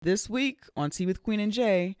This week on Tea with Queen and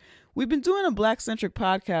Jay, we've been doing a Black-centric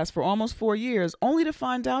podcast for almost 4 years, only to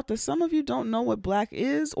find out that some of you don't know what Black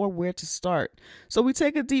is or where to start. So we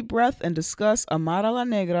take a deep breath and discuss Amar a la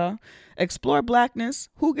Negra, explore Blackness,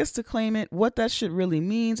 who gets to claim it, what that shit really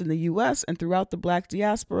means in the U.S. and throughout the Black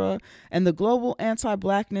diaspora, and the global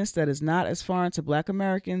anti-Blackness that is not as foreign to Black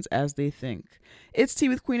Americans as they think. It's Tea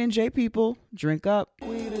with Queen and Jay, people. Drink up.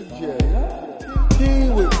 Queen and Jay. Tea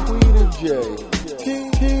with Queen and Jay.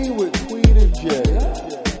 Tea with Queen and Jay.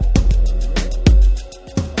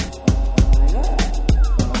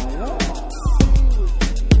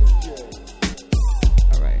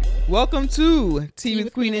 All right. Welcome to Tea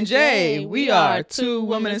with Queen and Jay. We are two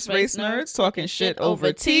womanist race nerds talking shit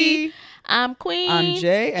over tea. I'm Queen. I'm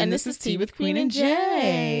Jay, and this is Tea with Queen and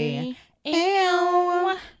Jay.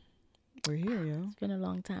 Ew. We're here, yo. It's been a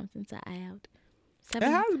long time since I out. It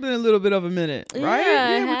has been a little bit of a minute, right?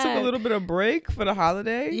 Yeah, We took a little bit of break for the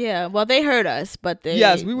holiday. Yeah, well, they heard us, but they...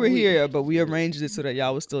 Yes, we were here, but we arranged it so that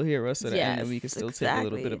y'all would still hear us at the end, and we could still take a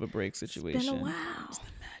little exactly. bit of a break situation. It's been a while. It's the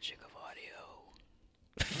magic of audio.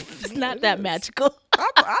 It's not that magical.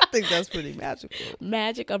 I think that's pretty magical.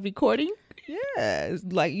 Magic of recording? Yeah, it's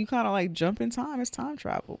like you kind of like jump in time. It's time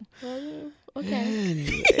travel. Okay.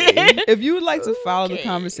 Anyway, if you would like to follow the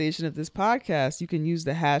conversation of this podcast, you can use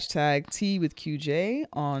the hashtag Tea with QJ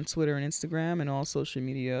on Twitter and Instagram and all social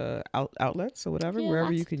media outlets or whatever,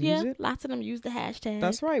 wherever you can use it. Lots of them use the hashtag.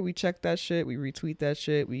 That's right. We check that shit. We retweet that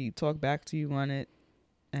shit. We talk back to you on it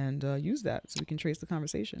and use that so we can trace the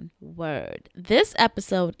conversation. Word. This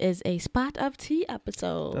episode is a spot of tea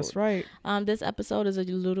episode. That's right. This episode is a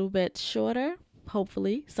little bit shorter.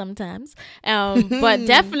 Hopefully, sometimes. But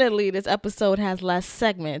definitely this episode has less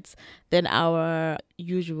segments than our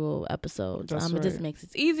usual episodes. That's It right. just makes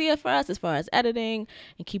it easier for us as far as editing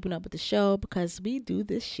and keeping up with the show because we do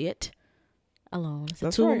this shit alone. It's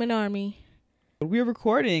That's a two-woman army. We're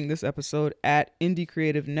recording this episode at Indie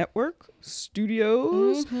Creative Network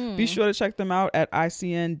Studios. Be sure to check them out at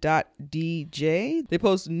icn.dj. They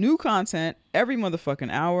post new content every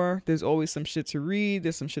motherfucking hour. There's always some shit to read.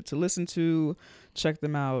 There's some shit to listen to. Check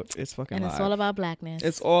them out. It's fucking And live. it's all about Blackness.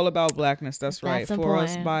 It's all about Blackness. That's right. That's For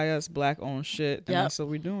us, important. by us, Black owned shit. And Yep. that's what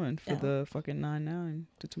we're doing for Yep. the fucking 99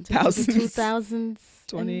 to To 2000s. the 2000s.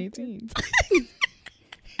 2018.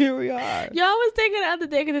 Here we are. Yo, I was thinking the other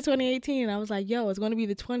day because it's 2018. I was like, yo, it's going to be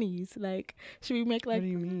the 20s. Like, should we make like... What do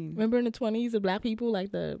you mean? Remember in the 20s, the Black people,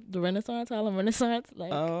 like the Renaissance, Harlem Renaissance?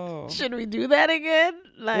 Like, Oh. should we do that again?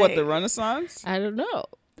 Like, What, the Renaissance? I don't know.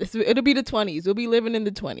 It'll be the 20s. We'll be living in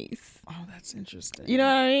the 20s. Oh, that's interesting. You know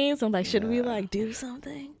what I mean? So I'm like, should we like do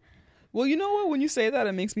something? Well, you know what? When you say that,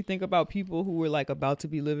 it makes me think about people who were like about to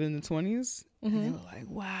be living in the 20s. And they were like,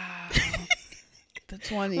 wow, the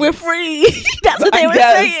 20s. We're free. That's what they were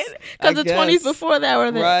saying. Because the 20s before that were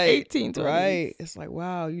the 1820s. Right. It's like,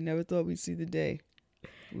 wow, you never thought we'd see the day.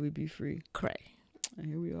 We'd be free. Cray. And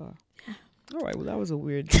here we are. Yeah. All right. Well, that was a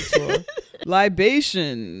weird detour.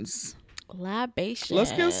 Libations.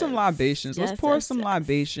 Let's give some libations. Let's pour some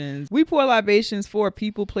libations. We pour libations for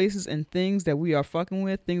people, places, and things that we are fucking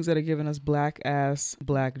with. Things that are giving us black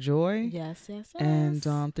joy. Yes. And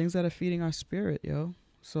things that are feeding our spirit, yo.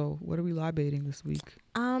 So what are we libating this week?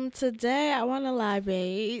 Today I want to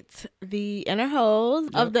libate the Inner Hoes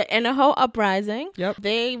of the Inner Hoe Uprising. Yep.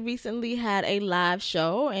 They recently had a live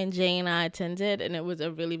show and Jay and I attended and it was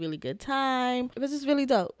a really, really good time. It was just really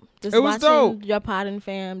dope. Just It was watching dope. your pod and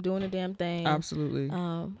fam doing the damn thing. Absolutely.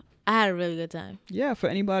 I had a really good time. Yeah, for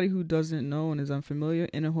anybody who doesn't know and is unfamiliar,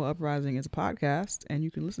 Inner Hoe Uprising is a podcast, and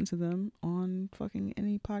you can listen to them on fucking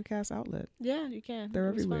any podcast outlet. Yeah, you can. They're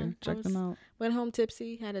It was everywhere. fun. Check them out. Went home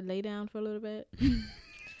tipsy, had to lay down for a little bit.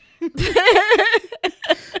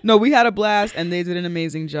 No, we had a blast, and they did an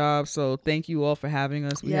amazing job. So thank you all for having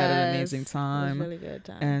us. We had an amazing time. It was a really good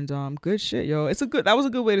time. And good shit, yo. That was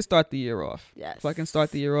a good way to start the year off. Yes. Fucking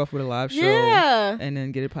start the year off with a live show. Yeah. And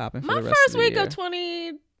then get it popping for My the rest first of the week year. of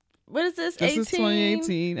 20... What is this? This 18? is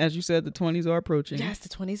 2018. As you said, the 20s are approaching. Yes, the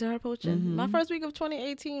 20s are approaching. My first week of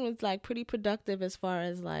 2018 was like pretty productive as far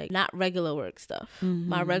as like not regular work stuff.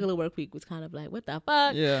 My regular work week was kind of like, what the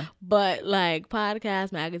fuck? Yeah. But like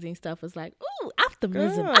podcast, magazine stuff was like, ooh,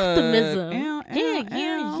 optimism. Good. Optimism. Ow,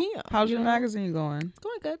 Yeah. How's your You know? magazine going? It's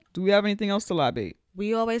going good. Do we have anything else to libate?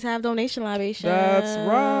 We always have donation libations. That's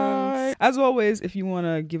right. As always, if you want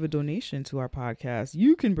to give a donation to our podcast,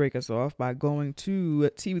 you can break us off by going to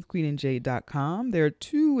teawithqueenandj.com. There are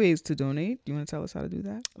 2 ways to donate. Do you want to tell us how to do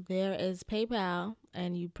that? There is PayPal,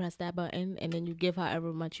 and you press that button, and then you give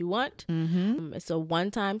however much you want. Mm-hmm. It's a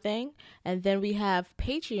one-time thing. And then we have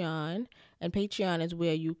Patreon, and Patreon is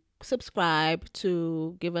where you subscribe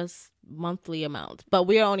to give us monthly amounts, but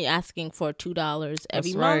we are only asking for $2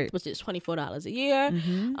 every month, which is $24 a year.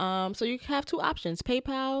 So you have two options: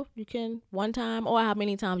 PayPal, you can one time, or how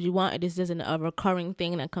many times you want. This isn't a recurring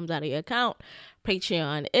thing that comes out of your account.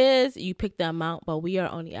 Patreon is, you pick the amount, but we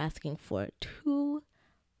are only asking for $2.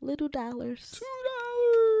 $2.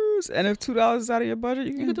 And if $2 is out of your budget,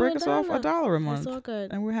 you can break us off $1 a month. It's all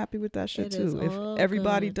good. And we're happy with that shit too. If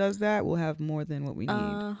everybody does that, we'll have more than what we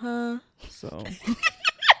need. So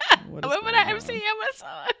remember that MCM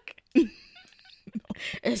song?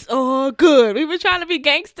 It's all good. We were trying to be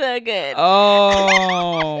gangster again.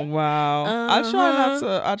 Oh wow!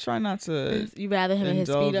 I try not to. You rather him in his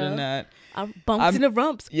indulge speedo? in that. Bumps in the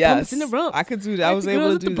rumps. Yes, bumps in the rumps. I could do that. I was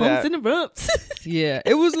able to do that. Bumps in the rumps. Yeah,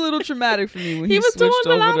 it was a little traumatic for me when he was switched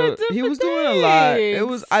doing over to. He was doing a lot. It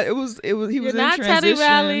was. He was You're in not transition. Teddy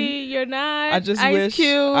Riley. You're not. I just Ice wish.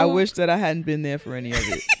 Cube. I wish that I hadn't been there for any of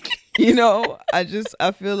it. You know, I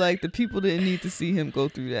feel like the people didn't need to see him go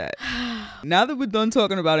through that. Now that we're done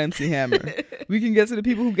talking about MC Hammer, we can get to the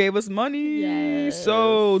people who gave us money. Yes.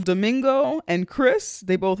 So Domingo and Chris,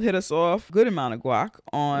 they both hit us off good amount of guac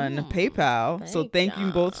on PayPal. So thank you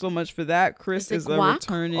both so much for that. Chris is a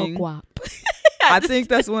returning. Or guap? I think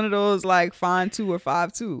that's one of those like 5-2 or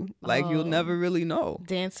 5-2. Like you'll never really know.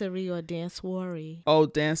 Dancery or Dancery. Oh,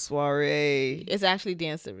 Dance Soiree. It's actually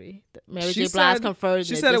Dancery. Mary J. Blige confirmed.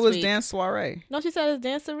 She said it was Dance Soiree. No, she said it's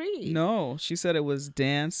Dancery. No, she said it was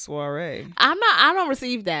Dance Soiree. I don't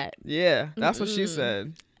receive that. Yeah, that's what she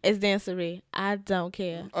said. It's Dancery. I don't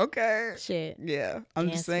care. Okay. Shit. Yeah, I'm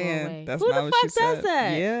just saying that's who not what she said. Who the fuck does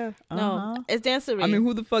that? Yeah. No, it's Dancery. I mean,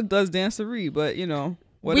 who the fuck does Dancery? But you know.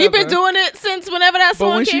 Whatever. We've been doing it since whenever that song came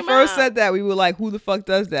out. But when she first said that, we were like, "Who the fuck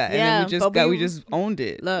does that?" Yeah, and then we just owned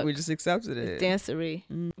it. Look, we just accepted it. It's Dancery.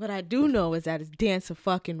 What I do know is that it's Dancer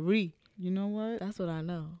fucking Ree. You know what? That's what I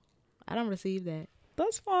know. I don't receive that.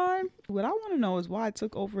 That's fine. What I want to know is why it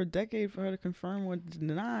took over a decade for her to confirm or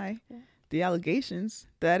deny the allegations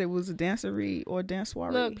that it was a Dancery or Dance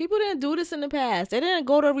Soiree. Look, people didn't do this in the past. They didn't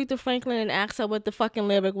go to Aretha Franklin and ask her what the fucking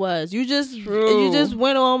lyric was. You just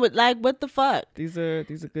went on with like, what the fuck? These are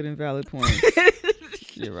good and valid points.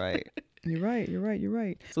 You're right. You're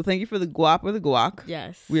right. So thank you for the guap or the guac.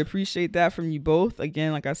 Yes. We appreciate that from you both.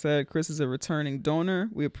 Again, like I said, Chris is a returning donor.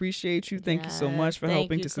 We appreciate you. Thank you so much for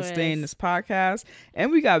helping to sustain this podcast. And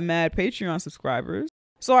we got mad Patreon subscribers.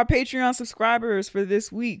 So our Patreon subscribers for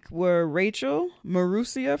this week were Rachel,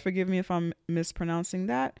 Marussia, forgive me if I'm mispronouncing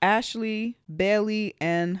that, Ashley, Bailey,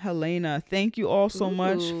 and Helena. Thank you all so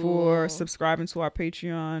much for subscribing to our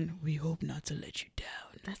Patreon. We hope not to let you down.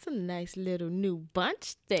 That's a nice little new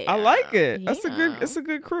bunch there. I like it. Yeah. It's a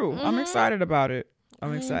good crew. I'm excited about it.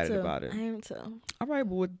 I'm excited I about it. am too. All right,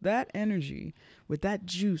 but with that energy, with that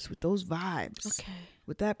juice, with those vibes,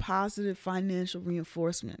 with that positive financial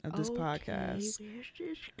reinforcement of this podcast, where's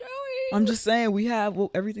this going? I'm just saying we have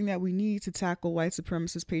everything that we need to tackle white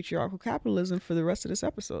supremacist patriarchal capitalism for the rest of this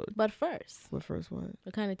episode. But first, what?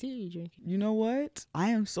 What kind of tea are you drinking? You know what? I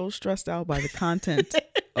am so stressed out by the content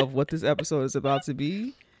of what this episode is about to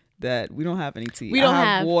be that we don't have any tea. I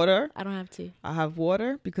have water. I don't have tea. I have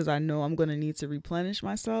water because I know I'm going to need to replenish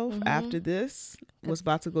myself after this. What's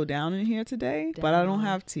about to go down in here today. But I don't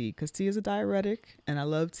have tea because tea is a diuretic and I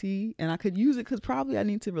love tea and I could use it because probably I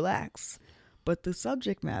need to relax. But the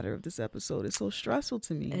subject matter of this episode is so stressful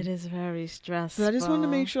to me. It is very stressful. So I just wanted to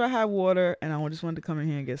make sure I have water and I just wanted to come in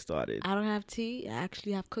here and get started. I don't have tea. I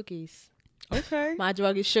actually have cookies. Okay. My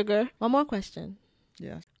drug is sugar. One more question.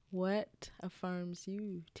 Yes. What affirms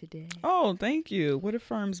you today? Oh, thank you. What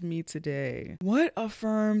affirms me today? What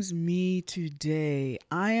affirms me today?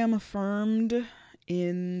 I am affirmed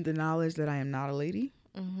in the knowledge that I am not a lady,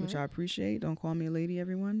 which I appreciate. Don't call me a lady,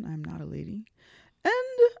 everyone. I am not a lady. And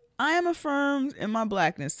I am affirmed in my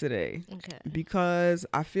blackness today. Okay. Because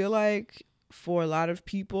I feel like for a lot of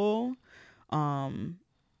people,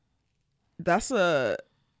 that's a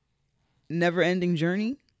never-ending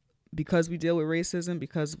journey. Because we deal with racism,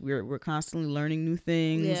 because we're constantly learning new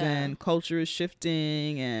things and culture is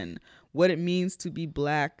shifting and what it means to be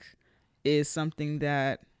black is something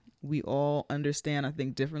that we all understand, I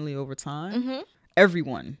think, differently over time.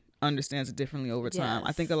 Everyone understands it differently over time.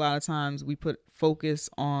 I think a lot of times we put focus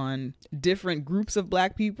on different groups of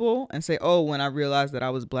black people and say, oh, when I realized that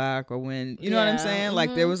I was black or when, you know what I'm saying?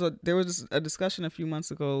 Like there was a discussion a few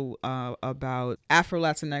months ago about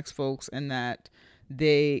Afro-Latinx folks and that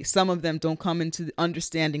some of them don't come into the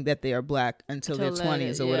understanding that they are black until their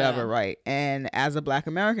 20s or whatever, right? And as a black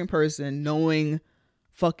American person, knowing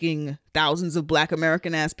fucking thousands of black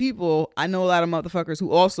American ass people, I know a lot of motherfuckers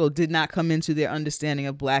who also did not come into their understanding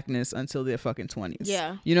of blackness until their fucking 20s.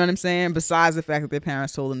 Yeah. You know what I'm saying? Besides the fact that their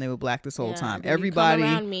parents told them they were black this whole time. Everybody. You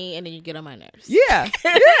come around me and then you get on my nerves. Yeah.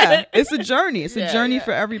 Yeah. It's a journey. It's a journey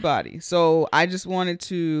for everybody. So I just wanted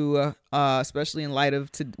to, especially in light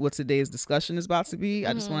of what today's discussion is about to be,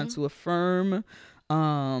 I just wanted to affirm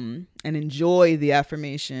and enjoy the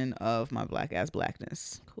affirmation of my black ass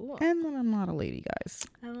blackness. Cool. And then I'm not a lady, guys.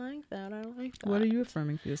 I like that. What are you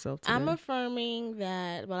affirming for yourself today? I'm affirming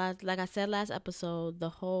that, like I said last episode, the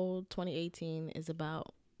whole 2018 is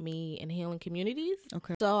about me and healing communities.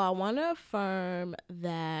 Okay. So I want to affirm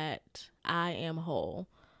that I am whole.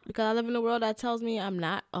 Because I live in a world that tells me I'm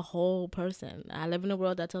not a whole person. I live in a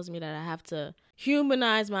world that tells me that I have to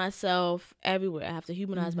humanize myself everywhere. I have to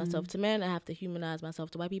humanize myself to men. I have to humanize myself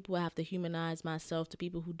to white people. I have to humanize myself to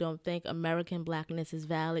people who don't think American blackness is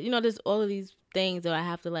valid. You know, there's all of these things that I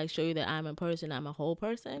have to like show you that I'm a person, I'm a whole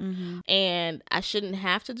person. And I shouldn't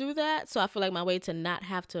have to do that. So I feel like my way to not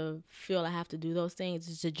have to feel I have to do those things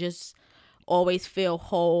is to just always feel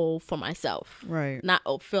whole for myself, right? Not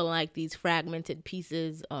feel like these fragmented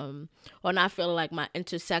pieces, or not feel like my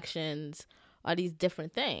intersections are these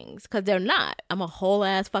different things, because they're not. I'm a whole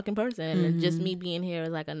ass fucking person, and just me being here is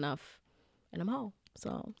like enough, and I'm whole.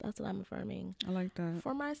 So that's what I'm affirming. I like that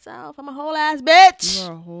for myself. I'm a whole ass bitch. You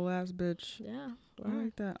are a whole ass bitch. Yeah, I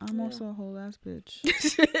like that. I'm also a whole ass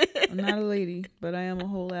bitch. I'm not a lady, but I am a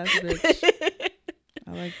whole ass bitch.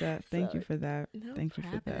 I like that. Thank you for that. Thank you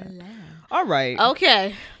for that. All right.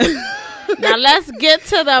 Okay. Now let's get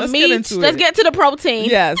to the meat. Let's get to the protein.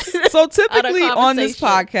 Yes. So typically on this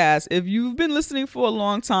podcast, if you've been listening for a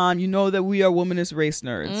long time, you know that we are womanist race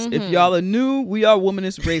nerds. If y'all are new, we are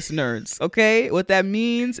womanist race nerds. Okay. What that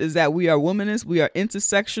means is that we are womanist. We are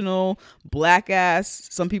intersectional, black ass.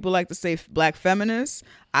 Some people like to say black feminists.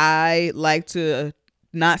 I like to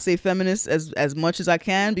not say feminist as much as I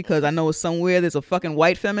can, because I know somewhere there's a fucking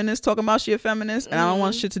white feminist talking about she a feminist, and I don't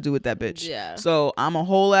want shit to do with that bitch. Yeah. So I'm a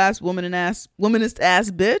whole ass womanist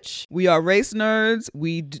ass bitch. We are race nerds.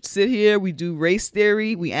 We sit here, we do race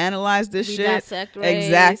theory, we analyze this shit. Dissect race,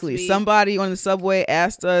 exactly. Somebody on the subway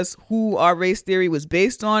asked us who our race theory was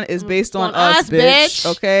based on. It's based on us, bitch.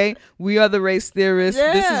 Okay. We are the race theorists.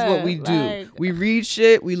 Yeah, this is what we do. We read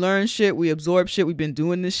shit, we learn shit, we absorb shit. We've been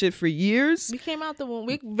doing this shit for years. We came out the womb.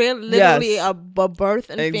 We literally are birth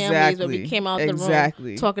and families, but we came out the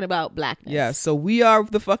room talking about blackness. Yeah, so we are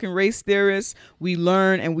the fucking race theorists. We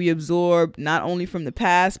learn and we absorb not only from the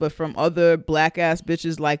past, but from other black ass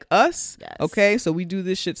bitches like us. Yes. Okay, so we do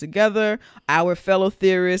this shit together. Our fellow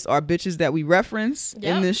theorists are bitches that we reference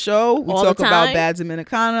in this show. We talk about Bad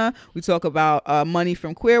Dominicana. We talk about Money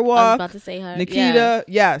from Queer Walk. I was about to say her. Nikita.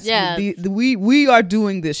 Yeah. Yes. We are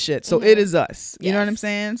doing this shit. So it is us. You know what I'm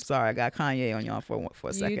saying? Sorry, I got Kanye on y'all for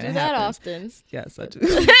a second. You do that often. Yes, I do.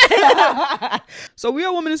 So we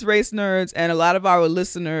are womanist race nerds, and a lot of our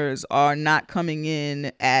listeners are not coming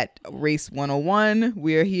in at race 101.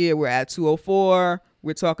 We're here. We're at 204.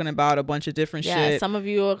 We're talking about a bunch of different shit. Yeah, some of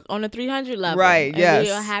you are on the 300 level. Right, yes.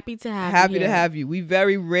 We are happy to have you. Happy to have you. We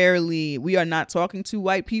very rarely, we are not talking to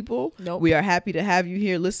white people. Nope. We are happy to have you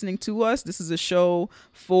here listening to us. This is a show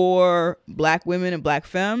for black women and black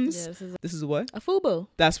femmes. Yeah, this is what? A FUBU.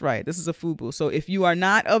 That's right. This is a FUBU. So if you are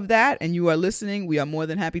not of that and you are listening, we are more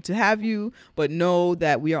than happy to have you. But know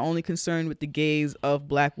that we are only concerned with the gaze of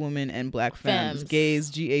black women and black femmes. Gaze,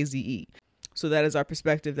 G-A-Z-E. So that is our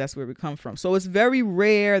perspective. That's where we come from. So it's very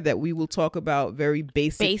rare that we will talk about very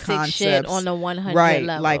basic concepts. Shit on the 100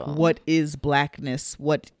 level. Like what is blackness?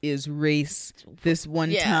 What is race? This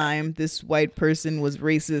one time, this white person was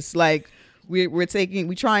racist. Like we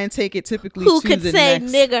try and take it typically who to could the say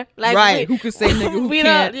next. Nigger? Like right. Who could say nigger? Who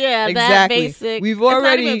can't? Yeah, exactly. That basic.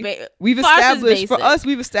 We've established, for us,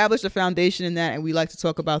 we've established a foundation in that, and we like to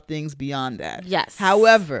talk about things beyond that. Yes.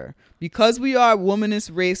 However, because we are womanist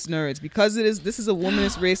race nerds, because this is a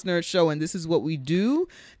womanist race nerd show, and this is what we do,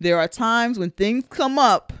 there are times when things come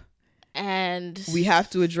up, and we have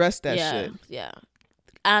to address that shit. Yeah.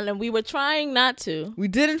 And we were trying not to. We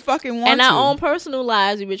didn't fucking want to. In our own personal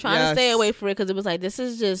lives, we were trying to stay away from it, because it was like, this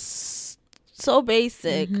is just so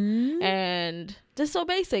basic and just so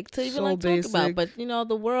basic to even talk about. But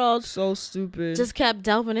the world so stupid just kept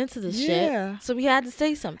delving into this shit. So we had to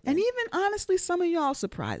say something. And even honestly, some of y'all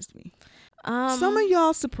surprised me. Some of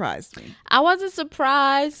y'all surprised me. I wasn't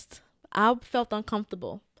surprised. I felt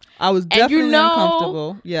uncomfortable. I was definitely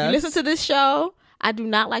uncomfortable. Yeah. You listen to this show. I do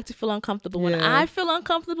not like to feel uncomfortable. When I feel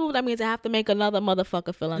uncomfortable, that means I have to make another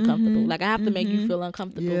motherfucker feel uncomfortable. Like I have to make you feel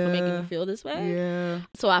uncomfortable for making me feel this way. Yeah.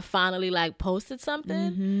 So I finally like posted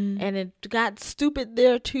something and it got stupid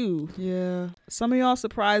there too. Yeah. Some of y'all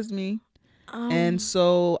surprised me. And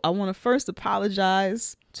so I want to first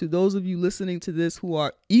apologize to those of you listening to this who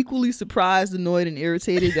are equally surprised, annoyed, and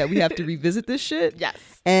irritated that we have to revisit this shit. Yes.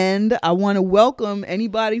 And I want to welcome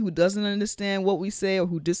anybody who doesn't understand what we say or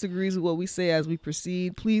who disagrees with what we say as we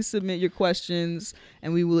proceed. Please submit your questions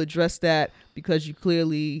and we will address that, because you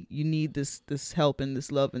need this help and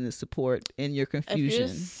this love and this support in your confusion. If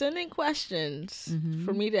you're sending questions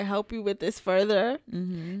for me to help you with this further,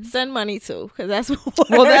 send money too, because that's work.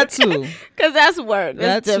 Well, that too. Because that's work.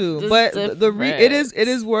 That too. But it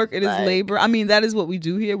is work. It is labor. I mean, that is what we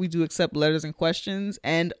do here. We do accept letters and questions.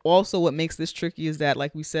 And also what makes this tricky is that,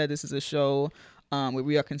 like we said, this is a show where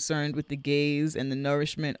we are concerned with the gaze and the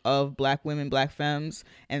nourishment of Black women, Black femmes.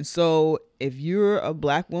 And so if you're a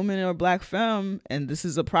Black woman or a Black femme and this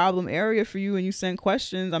is a problem area for you and you send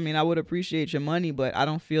questions, I mean, I would appreciate your money, but I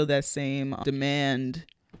don't feel that same demand,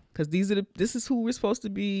 because this is who we're supposed to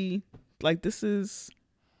be. Like,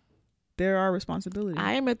 they're our responsibility.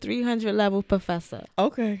 I am a 300 level professor.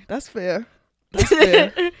 Okay, that's fair. That's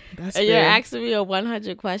fair. That's fair. You're asking me a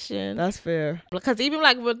 100 question. That's fair. Because even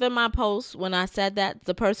like within my post, when I said that,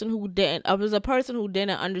 the person who didn't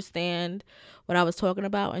understand what I was talking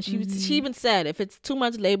about, and she even said, if it's too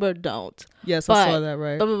much labor, don't. Yes, I saw that,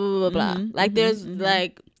 right? Blah blah blah blah blah. Like there's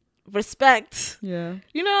like respect. Yeah.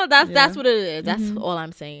 You know, that's what it is. That's all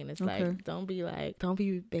I'm saying. It's like don't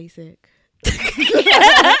be basic.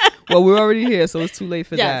 Well, we're already here, so it's too late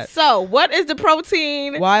for that. So, what is the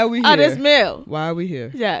protein? Why are we here? Of this meal? Why are we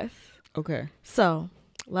here? Yes. Okay. So,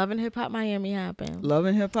 Love and Hip Hop Miami happened. Love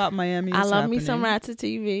and Hip Hop Miami. I love me some Ratchet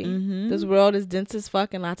TV. This world is dense as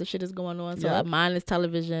fuck and lots of shit is going on. So, mindless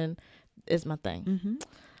television is my thing.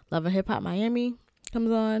 Love and Hip Hop Miami comes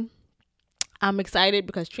on. I'm excited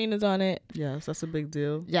because Trina's on it. Yes, that's a big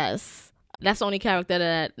deal. Yes. That's the only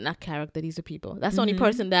these are people. That's the only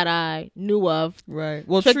person that I knew of. Right.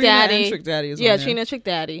 Well, Trick Trina Daddy. and Trick Daddy is on there. Trina Trick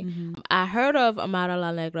Daddy. I heard of Amara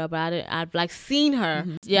La Negra, but I've like seen her.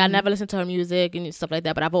 I never listened to her music and stuff like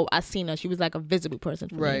that, but I've seen her. She was like a visible person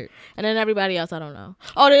for me. And then everybody else, I don't know.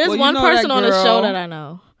 Oh, there is one person on the show that I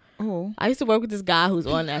know. Oh. I used to work with this guy who's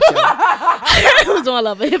on that show. Who's on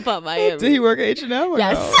Love and Hip Hop Miami. Did he work at H&M?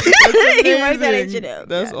 Yes. No? He worked at H&M.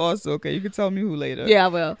 That's awesome. Okay, you can tell me who later. Yeah, I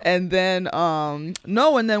will. And then, and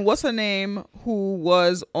then what's her name? Who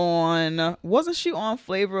was on, wasn't she on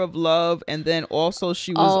Flavor of Love? And then also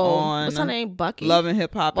she was on. What's her name? Bucky? Love and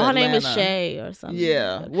Hip Hop Atlanta. Her name is Atlanta. Shay or something.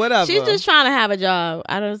 Yeah, whatever. She's just trying to have a job.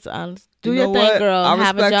 I don't do your thing, what? girl. I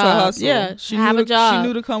have respect a job. her hustle. Yeah, she have a job. She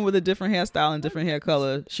knew to come with a different hairstyle and different hair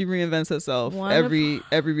color. She reinvents herself every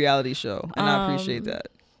reality show, and I appreciate that.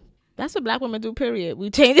 That's what Black women do. Period. We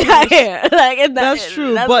change our hair. That's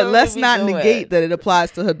true, but let's not negate that it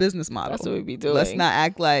applies to her business model. That's what we be doing. Let's not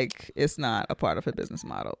act like it's not a part of her business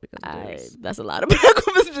model. Because that's a lot of Black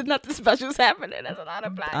women. There's nothing special's happening. That's a lot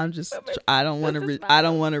of Black. I don't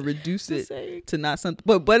want to reduce it to not something,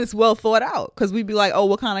 but it's well thought out, because we'd be like, oh,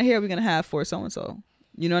 what kind of hair are we gonna have for so and so?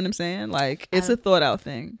 You know what I'm saying? Like, it's a thought out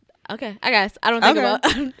thing. Okay, I guess I don't think about.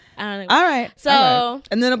 I don't think all right. So all right.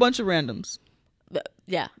 And then a bunch of randoms.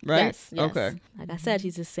 Yeah. Right? Yes. Okay. Like I said,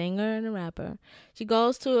 he's a singer and a rapper. She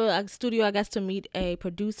goes to a studio, I guess, to meet a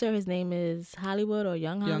producer. His name is Hollywood or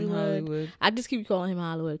Young Hollywood. I just keep calling him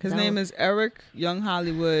Hollywood. His name is Eric Young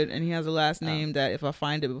Hollywood, and he has a last name that if I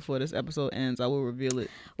find it before this episode ends, I will reveal it.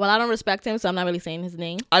 Well, I don't respect him, so I'm not really saying his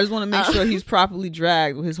name. I just want to make sure he's properly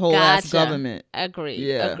dragged with his whole ass government. Agreed.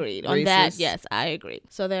 Yeah. Agreed. On that, yes, I agree.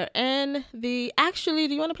 So they're in the... Actually,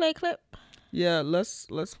 do you want to play a clip? Yeah, let's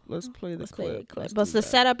play the clip. But the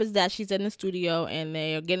setup is that she's in the studio and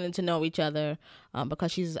they're getting to know each other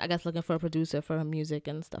because she's, I guess, looking for a producer for her music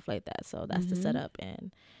and stuff like that. So that's the setup,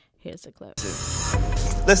 and here's the clip.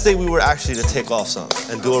 Let's say we were actually to take off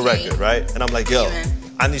something and do a record, right? And I'm like, yo,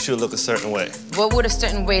 I need you to look a certain way. What would a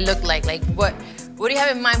certain way look like? Like, what do you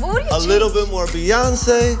have in mind? What would you change? Little bit more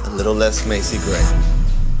Beyonce, a little less Macy Gray.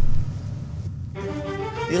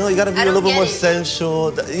 You know, you gotta be a little bit more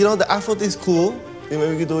sensual. You know, the Afro thing's cool. Maybe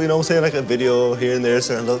we could do, you know what I'm saying, like a video here and there,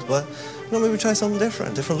 certain looks, but, you know, maybe try something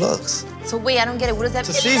different looks. So wait, I don't get it. What does that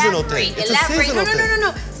mean? It's a seasonal thing. It's a seasonal thing.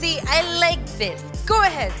 No. See, I like this. Go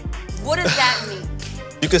ahead. What does that mean?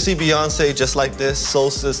 You can see Beyonce just like this, Soul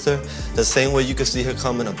Sister, the same way you can see her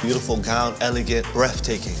come in a beautiful gown, elegant,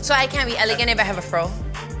 breathtaking. So I can't be elegant if I have a fro?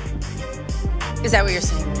 Is that what you're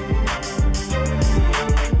saying?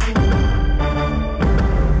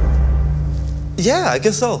 Yeah, I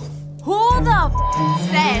guess so. Who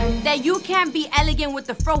said that you can't be elegant with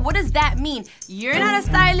the fro? What does that mean? You're not a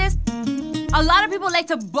stylist. A lot of people like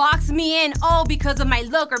to box me in, because of my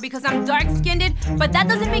look or because I'm dark-skinned, but that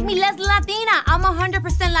doesn't make me less Latina. I'm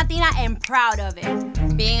 100% Latina and proud of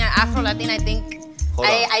it. Being an Afro-Latina, I think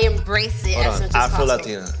I embrace it as much as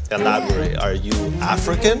Afro-Latina, elaborate. Are you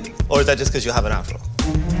African, or is that just because you have an afro?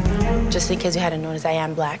 Just in case you hadn't noticed, I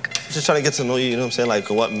am black. Just trying to get to know you, you know what I'm saying? Like,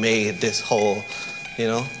 what made this whole,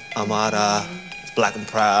 Amara, black and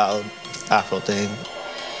proud, Afro thing.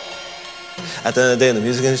 At the end of the day, in the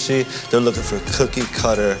music industry, they're looking for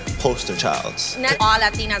cookie-cutter poster childs. Not all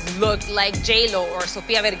Latinas look like J-Lo or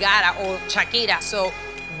Sofia Vergara or Shakira. So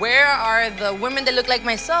where are the women that look like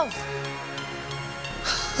myself?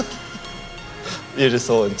 You're just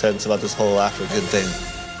so intense about this whole African thing.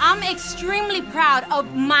 I'm extremely proud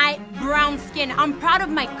of my brown skin. I'm proud of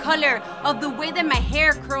my color, of the way that my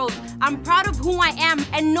hair curls. I'm proud of who I am,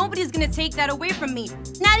 and nobody's gonna take that away from me.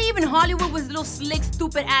 Not even Hollywood with little slick,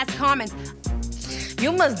 stupid-ass comments.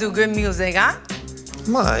 You must do good music, huh?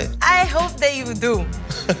 My. I hope that you do.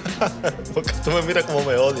 Porque tú me miras como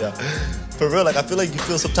me odia. For real, I feel like you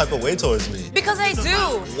feel some type of way towards me. Because I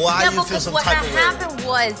do. Why yeah, you feel some type of way?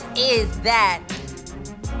 What happened is that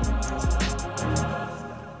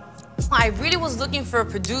I really was looking for a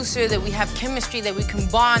producer that we have chemistry, that we can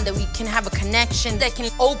bond, that we can have a connection, that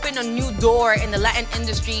can open a new door in the Latin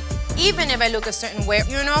industry, even if I look a certain way,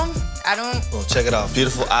 I don't... Well, check it out.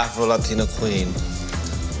 Beautiful Afro-Latina queen,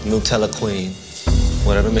 Nutella queen,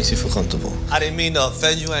 whatever makes you feel comfortable. I didn't mean to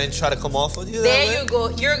offend you. I didn't try to come off with you. There you go.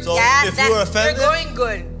 If you were offended... You're going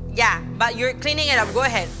good. Yeah, but you're cleaning it up. Go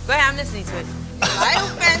ahead. Go ahead, I'm listening to it. I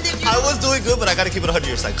offended you. I was doing good, but I gotta keep it 100.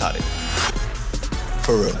 You're psychotic.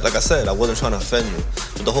 For real. Like I said, I wasn't trying to offend you.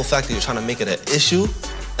 But the whole fact that you're trying to make it an issue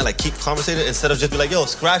and keep conversating instead of just be like, yo,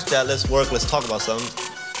 scratch that, let's work, let's talk about something.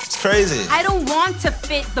 It's crazy. I don't want to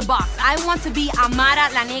fit the box. I want to be Amara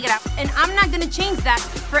La Negra. And I'm not gonna change that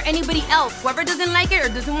for anybody else. Whoever doesn't like it or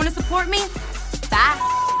doesn't want to support me,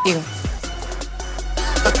 bye. You.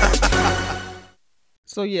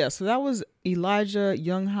 So that was Elijah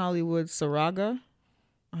Young Hollywood Saraga,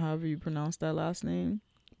 however you pronounce that last name.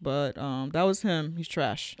 But that was him. He's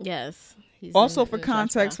trash. Yes. Also, for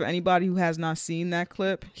context, for anybody who has not seen that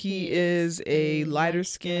clip, he is a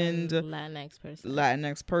lighter-skinned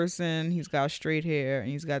Latinx person. He's got straight hair and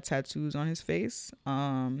he's got tattoos on his face.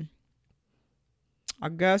 I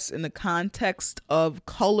guess in the context of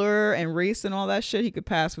color and race and all that shit, he could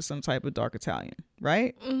pass for some type of dark Italian,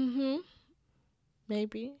 right? Mm-hmm.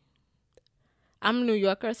 Maybe. I'm a New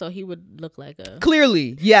Yorker, so he would look like a...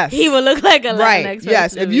 Clearly, yes. He would look like a Latinx right,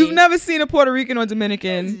 yes. If you've never seen a Puerto Rican or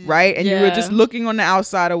Dominican, right, and you were just looking on the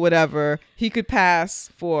outside or whatever, he could pass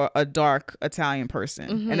for a dark Italian person.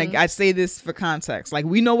 Mm-hmm. And I say this for context.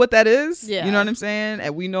 We know what that is. Yeah. You know what I'm saying?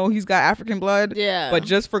 And we know he's got African blood. Yeah. But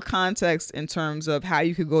just for context in terms of how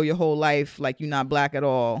you could go your whole life like you're not black at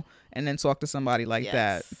all, and then talk to somebody like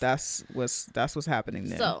that. That's what's happening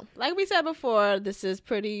there. So, like we said before, this is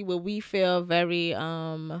pretty what we feel very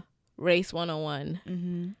race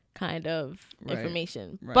 101 kind of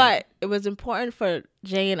information. Right. But it was important for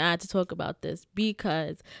Jay and I to talk about this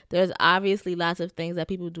because there's obviously lots of things that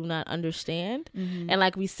people do not understand. Mm-hmm. And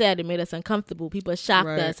like we said, it made us uncomfortable. People shocked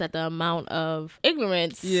us at the amount of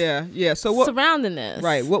ignorance surrounding this.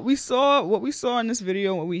 Right. What we saw in this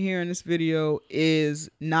video, what we hear in this video is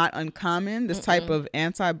not uncommon. This type of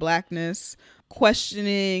anti-blackness,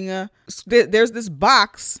 questioning. There's this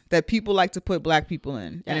box that people like to put black people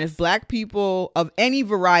in. And if black people of any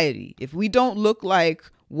variety, if we don't look like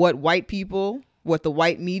what white people, what the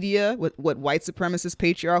white media, what white supremacist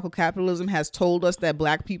patriarchal capitalism has told us that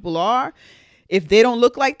black people are, if they don't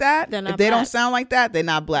look like that, if they don't sound like that, they're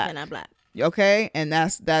not black. They're not black. Okay, and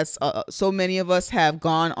that's so many of us have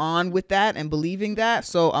gone on with that and believing that.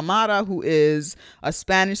 So Amara, who is a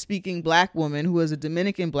Spanish-speaking black woman, who is a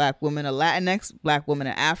Dominican black woman, a Latinx black woman,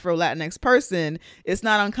 an Afro-Latinx person, it's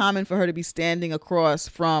not uncommon for her to be standing across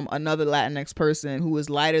from another Latinx person who is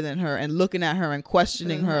lighter than her and looking at her and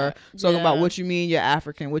questioning her, talking about what you mean you're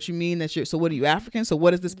African, what you mean that you're, so what are you African? So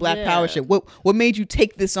what is this black power shit? What made you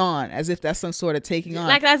take this on as if that's some sort of taking on?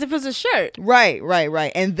 Like as if it's a shirt. Right.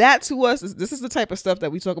 And that to us, this is the type of stuff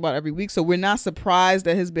that we talk about every week. So we're not surprised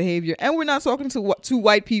at his behavior, and we're not talking to two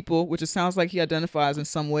white people, which it sounds like he identifies in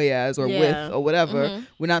some way as or with or whatever. Mm-hmm.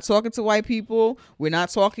 We're not talking to white people. We're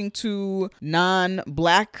not talking to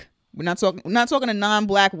non-black We're not talking to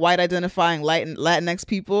non-black, white identifying Latinx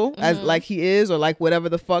people as like he is, or like whatever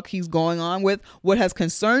the fuck he's going on with. What has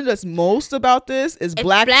concerned us most about this is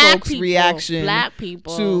black folks' people, reaction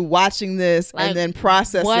to watching this like, and then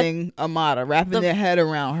processing Amara, wrapping their head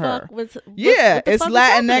around her. What It's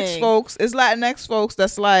Latinx folks. It's Latinx folks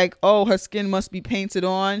that's like, oh, her skin must be painted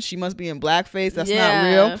on. She must be in blackface. That's not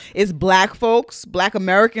real. It's black folks, black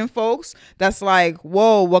American folks. That's like,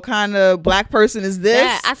 whoa, what kind of black person is this?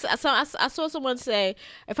 Yeah, I saw someone say,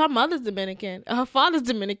 if her mother's Dominican, her father's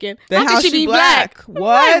Dominican, then how can she be black?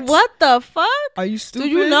 What? Like, what the fuck? Are you stupid?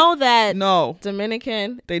 Do you know that? No,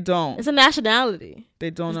 Dominican. They don't. It's a nationality.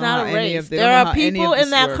 They don't it's know not how a race. any of. There are people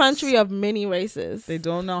in that country of many races. They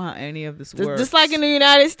don't know how any of this works. Just like in the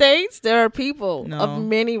United States, there are people of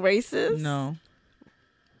many races. No.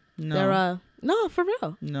 There are. No, for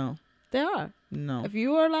real. No. There are. No. If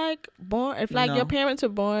you were like born, if like your parents were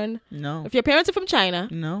born. No. If your parents are from China.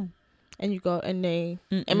 No. And you go and they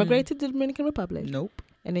immigrate to the Dominican Republic. Nope.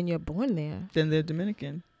 And then you're born there. Then they're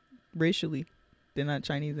Dominican, racially. They're not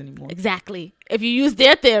Chinese anymore. Exactly. If you use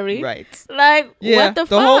their theory, right? Like, what the fuck?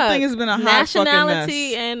 The whole thing has been a hot fucking mess.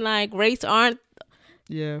 Nationality and like race aren't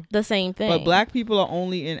the same thing. But black people are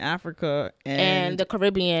only in Africa and the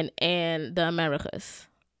Caribbean and the Americas.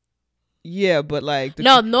 Yeah, but like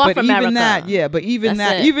North America. Even that, but even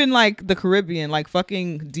that, even like the Caribbean, like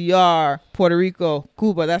fucking DR, Puerto Rico,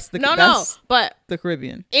 Cuba. That's but the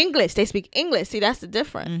Caribbean. English, they speak English. See, that's the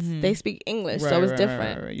difference. Mm-hmm. They speak English, so it's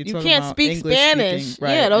different. Right. You can't speak English Spanish. Speaking,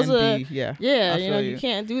 right, those are you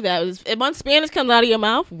can't do that. If one Spanish comes out of your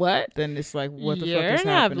mouth, what? Then it's like, what the You're fuck is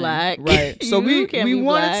not happening? Black. Right. So we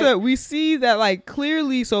wanted black. we see that like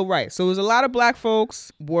clearly. So it was a lot of black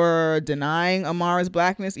folks were denying Amara's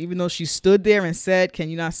blackness, even though she stood there and said, "Can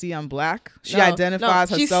you not see I'm black?" She identifies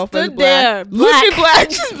herself as black. Look at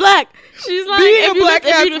black. She's black. She's like, being a black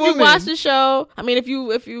if woman. you watch the show, I mean, if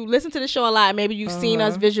you listen to the show a lot, maybe you've seen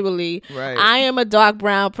us visually. Right. I am a dark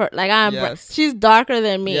brown she's darker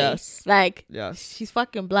than me. Yes. Like, she's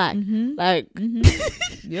fucking black. Like, Yep.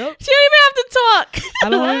 she don't even have to talk. I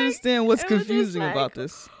don't understand what's confusing about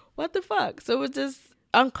this. What the fuck? So it's just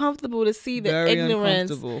uncomfortable to see the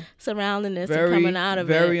ignorance surrounding this and coming out of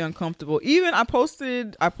it. Very uncomfortable. Even I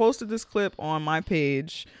posted this clip on my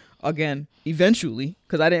page again eventually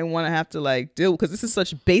because I didn't want to have to like deal because this is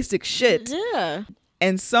such basic shit. Yeah.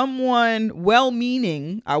 And someone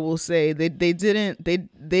well-meaning, I will say,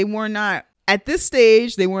 they were not at this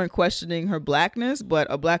stage. They weren't questioning her blackness, but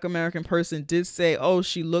a black American person did say, "Oh,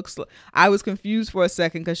 she looks." I was confused for a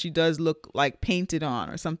second because she does look like painted on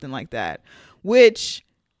or something like that. Which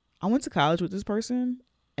I went to college with this person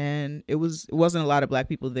and it wasn't a lot of black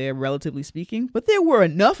people there, relatively speaking, but there were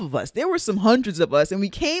enough of us. There were some hundreds of us and we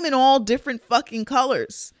came in all different fucking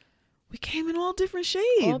colors. We came in all different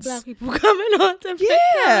shades. All black people come in all different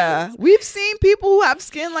colors. We've seen people who have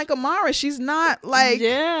skin like Amara. She's not like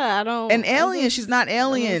an alien. She's not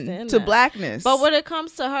alien to blackness. But when it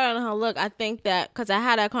comes to her and her look, I think that because I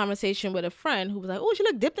had a conversation with a friend who was like, "Oh, she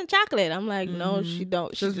look dipped in chocolate." I'm like, "No, she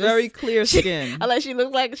don't. She's very clear skin." I like she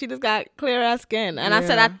looks like she just got clear ass skin. And I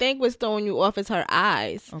said, I think what's throwing you off is her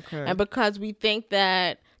eyes. Okay. And because we think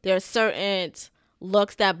that there are certain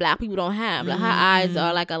looks that black people don't have, like her eyes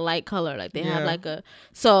are like a light color, like they have like a,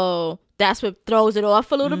 so that's what throws it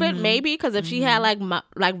off a little bit, maybe because if she had like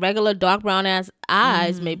regular dark brown ass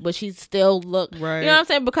eyes, maybe, but she still look right. You know what I'm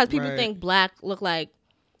saying? Because people think black look like.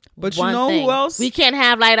 But you know who else? We can't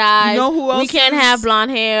have light eyes. You know who else? We can't have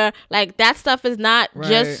blonde hair. Like that stuff is not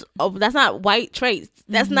just. That's not white traits.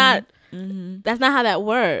 That's not. That's not how that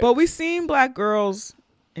works. But we've seen black girls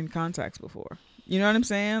in contacts before. You know what I'm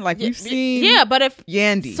saying? Like we've seen but if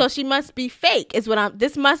Yandy. So she must be fake is what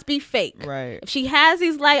this must be fake. Right. If she has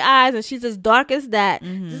these light eyes and she's as dark as that,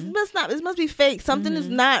 this must be fake. Something is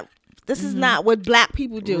not, this is not what black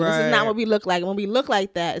people do. Right. This is not what we look like. And when we look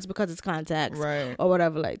like that, it's because it's contacts. Right. Or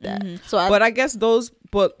whatever like that. So but I guess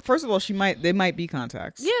but first of all, they might be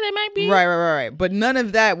contacts. Yeah, they might be. Right. But none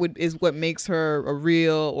of that is what makes her a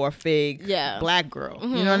real or fake black girl.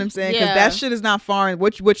 You know what I'm saying? Because that shit is not foreign.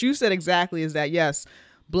 What you said exactly is that, yes,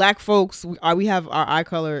 black folks, we have our eye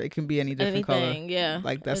color. It can be any different color. Yeah.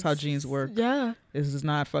 Like that's how genes work. Yeah. This is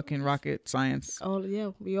not fucking rocket science. Oh,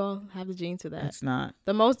 yeah. We all have the genes for that. It's not.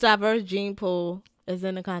 The most diverse gene pool is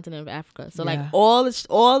in the continent of Africa. So like all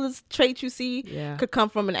the traits you see could come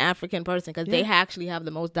from an African person because they actually have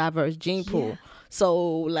the most diverse gene pool. So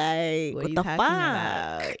like what the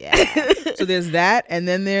fuck? So there's that, and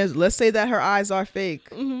then let's say that her eyes are fake.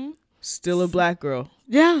 Still a black girl.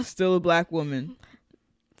 Yeah. Still a black woman.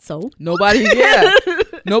 So nobody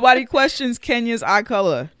Nobody questions Kenya's eye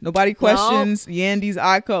color. Nobody questions Yandy's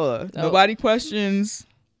eye color. Nobody questions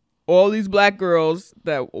all these black girls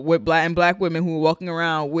that with black women who are walking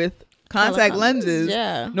around with contact lenses.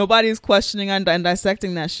 Yeah. Nobody is questioning and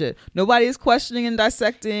dissecting that shit. Nobody is questioning and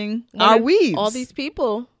dissecting our weaves. All these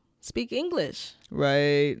people speak English.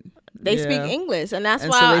 Right. They speak English, and that's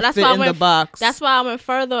and why so that's why I went. The box. That's why I went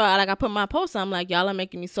further. Like I put my post. I'm like, y'all are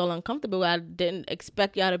making me so uncomfortable. I didn't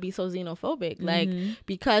expect y'all to be so xenophobic. Like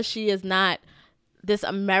because she is not this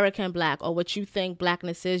American black or what you think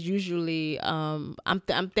blackness is. Usually, I'm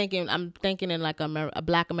thinking in like a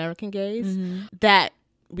black American gaze that.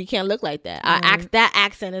 We can't look like that. That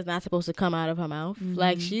accent is not supposed to come out of her mouth.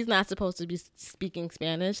 Like she's not supposed to be speaking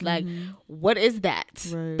Spanish. Like what is that?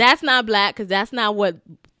 Right. That's not black because that's not what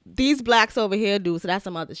these blacks over here do. So that's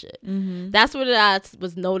some other shit. That's what I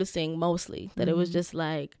was noticing mostly. That it was just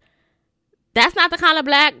like that's not the kind of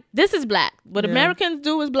black. This is black. What Americans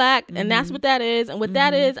do is black, and that's what that is. And what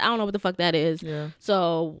that is, I don't know what the fuck that is. Yeah.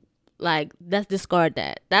 So. Like let's discard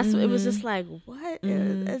that. It was just like what?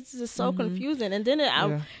 It's just so confusing. And then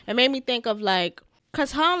it made me think of like,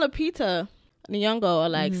 cause her and Lupita Nyong'o are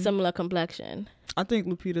like similar complexion. I think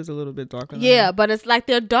Lupita's a little bit darker. Yeah, but it's like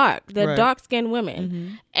they're dark. They're dark skinned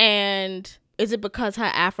women. And is it because her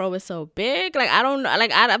afro is so big? Like I don't know.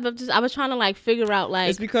 Like I was trying to like figure out like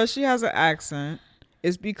it's because she has an accent.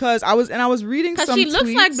 It's because I was reading some tweets. Because she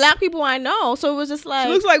looks like black people I know. So it was just like...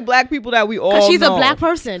 She looks like black people that we all know. Because she's a black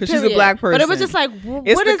person, Because she's a black person. But it was just like, what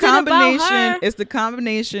is it about her? It's the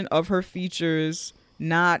combination of her features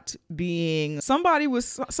not being... Somebody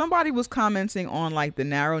was commenting on like the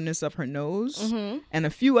narrowness of her nose and a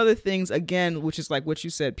few other things, again, which is like what you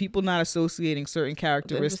said, people not associating certain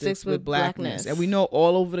characteristics with blackness. And we know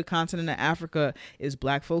all over the continent of Africa is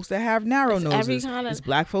black folks that have narrow noses. It's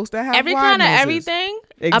black folks that have every wide kind of noses. Everything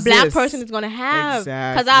Exists. a black person is going to have.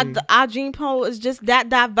 Because our gene pool is just that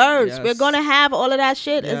diverse. Yes. We're going to have all of that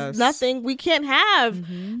shit. Yes. It's nothing we can't have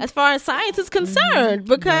as far as science is concerned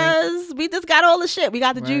because we just got all the shit. We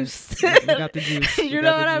got the juice. We got the juice. You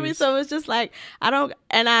know what I mean? So it's just like,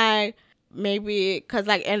 maybe, because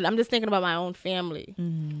like, and I'm just thinking about my own family.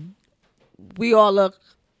 We all look,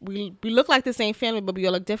 we look like the same family, but we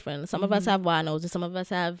all look different. Some of us have wide noses. Some of us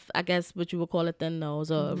have, I guess, what you would call a thin nose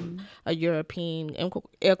or a European,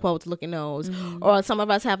 air quotes, looking nose. Or some of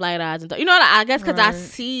us have light eyes. And you know what? I guess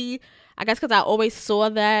because because I always saw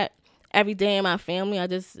that every day in my family, I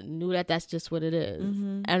just knew that that's just what it is.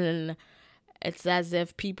 And then it's as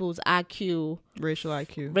if people's racial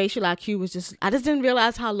IQ was just, I just didn't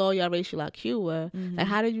realize how low your racial IQ were. Like,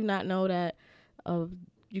 how did you not know that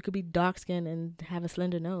you could be dark skinned and have a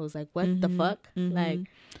slender nose? Like, what the fuck? Like,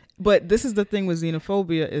 but this is the thing with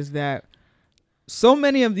xenophobia is that so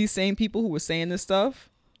many of these same people who were saying this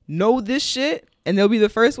stuff know this shit. And they'll be the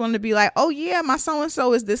first one to be like, oh, yeah, my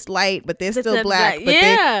so-and-so is this light, but they're still black.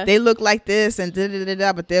 But they look like this and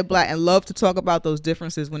da-da-da-da, but they're black. And love to talk about those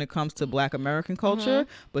differences when it comes to black American culture.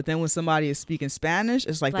 But then when somebody is speaking Spanish,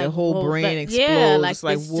 it's like their whole brain explodes. It's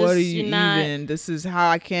like, what are you even? This is how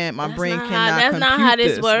I can't, my brain cannot compute this. That's not how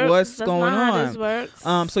this works. What's going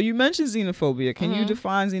on? So you mentioned xenophobia. Can you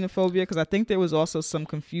define xenophobia? Because I think there was also some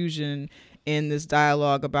confusion in this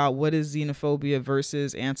dialogue about what is xenophobia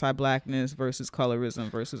versus anti-blackness versus colorism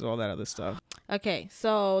versus all that other stuff. Okay,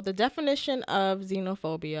 so the definition of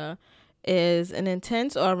xenophobia is an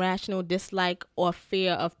intense or irrational dislike or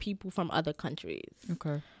fear of people from other countries.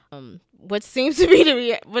 Okay. Which seems to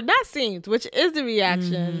be which is the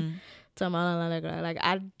reaction to Malala Yousafzai. Like,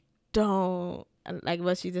 I don't, like,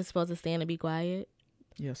 was she just supposed to stand and be quiet?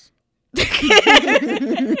 Yes.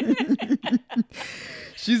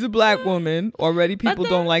 She's a black woman. Already people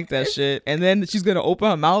don't like that shit. And then she's going to open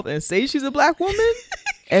her mouth and say she's a black woman?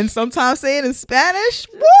 And sometimes say it in Spanish?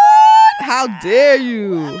 What? How dare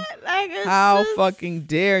you? Like, how fucking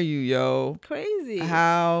dare you, yo? Crazy.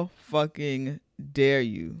 How fucking dare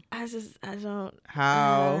you?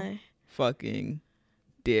 How fucking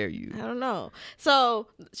dare you? I don't know. So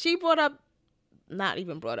she not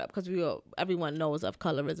even brought up because everyone knows of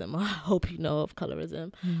colorism. I hope you know of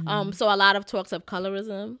colorism. So a lot of talks of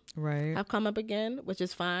colorism have come up again, which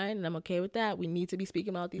is fine, and I'm okay with that. We need to be speaking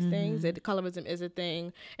about these things. That colorism is a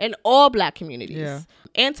thing in all black communities. Yeah.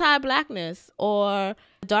 Anti-blackness or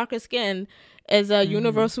darker skin is a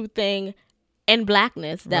universal thing in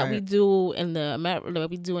blackness that we do in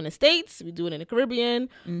we do in the States, we do it in the Caribbean,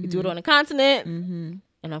 we do it on the continent.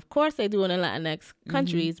 And of course they do it in Latinx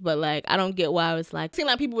countries, but like I don't get why it's like, it seemed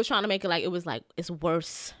like people were trying to make it like it was like it's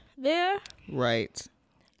worse there. Right.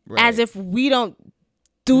 As if we don't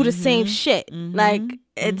do the same shit. Like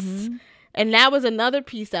it's And that was another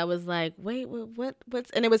piece that was like, wait,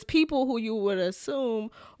 what's, and it was people who you would assume,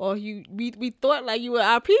 or we thought like you were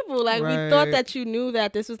our people. Like we thought that you knew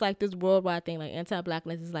that this was like this worldwide thing, like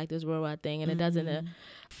anti-blackness is like this worldwide thing, and it doesn't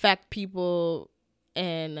affect people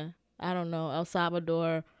in, I don't know, El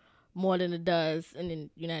Salvador more than it does in the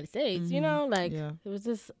United States, you know? Like it was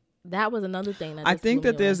just, that was another thing. That I think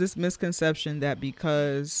that there's this misconception that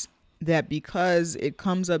because it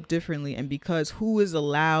comes up differently, and because who is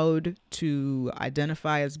allowed to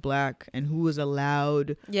identify as black and who is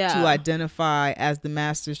allowed to identify as the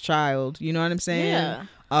master's child, you know what I'm saying?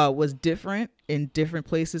 Was different in different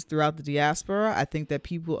places throughout the diaspora. I think that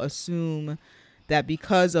people assume that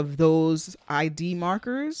because of those ID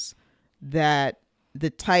markers, that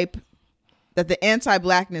the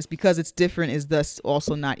anti-blackness, because it's different, is thus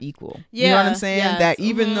also not equal. You know what I'm saying? Yes. That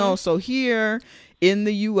even though, so here in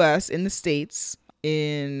the U.S., in the States,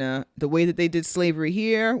 in the way that they did slavery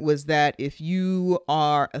here was that if you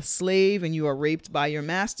are a slave and you are raped by your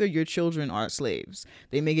master, your children are slaves.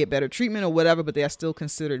 They may get better treatment or whatever, but they are still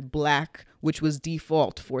considered black, which was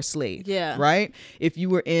default for slave. Yeah. Right? If you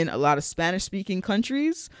were in a lot of Spanish speaking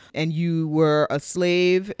countries and you were a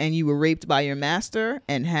slave and you were raped by your master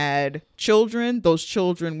and had children, those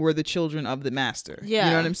children were the children of the master. Yeah.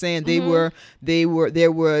 You know what I'm saying?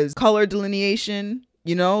 There was color delineation.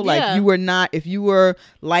 You know, like you were not, if you were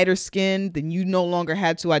lighter skinned, then you no longer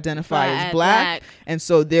had to identify as black. And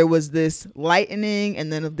so there was this lightening.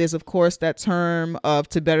 And then there's, of course, that term of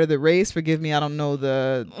to better the race. Forgive me, I don't know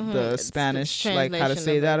the Spanish, like how to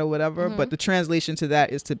say that or whatever. But the translation to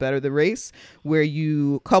that is to better the race, where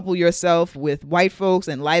you couple yourself with white folks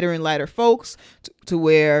and lighter folks to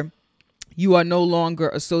where you are no longer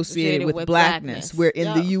associated with blackness. Where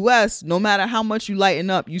in the U.S., no matter how much you lighten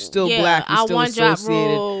up, you still black. You still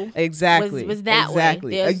associated. Exactly. Was that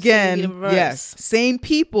exactly. way. Again, yes. Same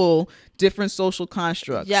people, different social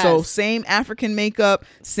constructs. Yes. So same African makeup,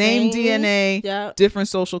 same DNA, different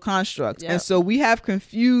social constructs. And so we have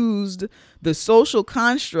confused the social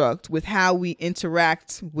construct with how we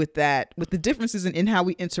interact with that, with the differences in how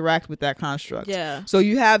we interact with that construct. Yeah. So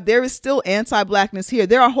there is still anti-blackness here.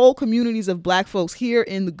 There are whole communities of black folks here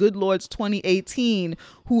in the Good Lord's 2018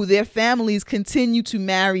 who their families continue to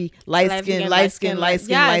marry light skin. We're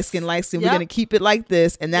going to keep it like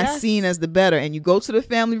this. And that's seen as the better. And you go to the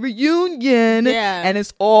family reunion and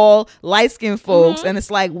it's all light skin folks. And it's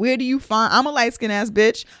like, where do you find, I'm a light skin ass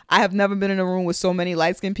bitch. I have never been in a room with so many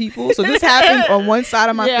light skin people. So this happened on one side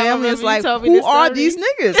of my family. It's like, who are these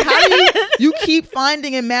niggas? How do you keep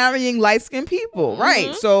finding and marrying light skinned people?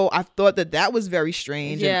 Right. So I thought that was very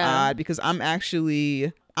strange and odd, because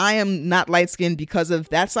I am not light skinned because of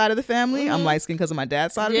that side of the family. I'm light skinned because of my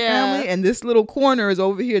dad's side of the family. And this little corner is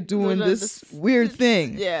over here doing this weird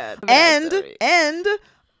thing. Yeah. And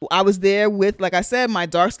I was there with, like I said, my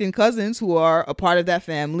dark skinned cousins who are a part of that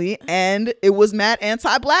family. And it was mad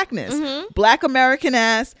anti-blackness. Black American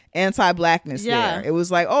ass anti-blackness there. It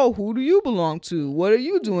was like, oh, who do you belong to? What are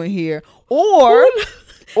you doing here? Or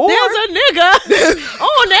there's a nigga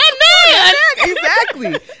on that man.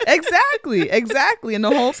 Exactly. And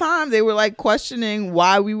the whole time they were like questioning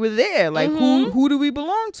why we were there. Like who do we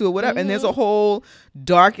belong to or whatever. And there's a whole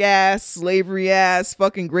dark ass, slavery ass,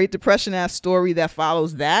 fucking Great Depression ass story that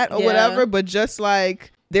follows that or whatever. But just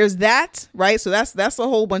like, there's that, right? So that's a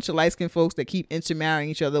whole bunch of light-skinned folks that keep intermarrying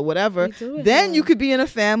each other, whatever. Then you could be in a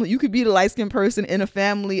family, you could be the light-skinned person in a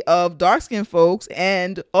family of dark-skinned folks,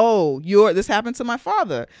 and this happened to my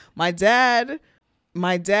father. My dad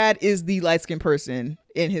is the light-skinned person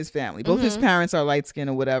in his family. Both his parents are light-skinned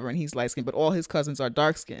or whatever, and he's light-skinned, but all his cousins are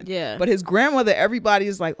dark-skinned. Yeah. But his grandmother, everybody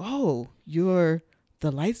is like, oh, you're the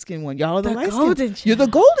light-skinned one. Y'all are the light-skinned. You're the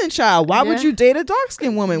golden child. Why would you date a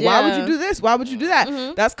dark-skinned woman? Why would you do this? Why would you do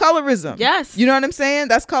that? That's colorism. Yes. You know what I'm saying?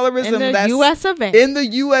 That's colorism. In the US of A. In the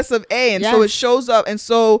US of A. And so it shows up. And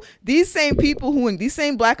so these same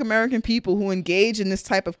Black American people who engage in this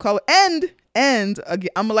type of color, and again,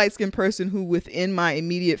 I'm a light-skinned person who within my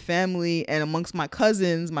immediate family and amongst my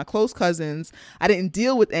cousins, my close cousins, I didn't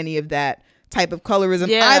deal with any of that type of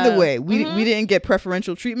colorism either way. We didn't get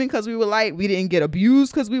preferential treatment because we were light. We didn't get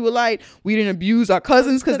abused because we were light. We didn't abuse our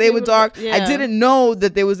cousins because they were dark. I didn't know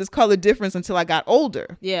that there was this color difference until I got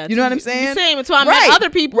older. Yeah, you know what I'm saying? Same until I met other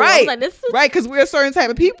people. Right, I was like, this is... right, because we're a certain type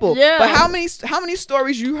of people. Yeah. But how many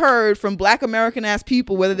stories you heard from Black American ass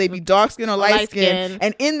people, whether they be dark skin or light skin,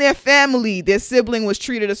 and in their family, their sibling was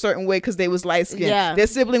treated a certain way because they was light skin. Yeah. Their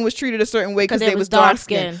sibling was treated a certain way because they was dark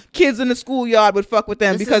skin. Kids in the schoolyard would fuck with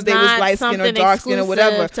them because they was light skin or dark skin or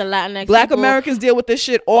whatever. To Latinx Black people. Americans deal with this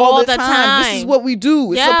shit all the time. This is what we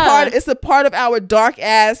do. It's a part of our dark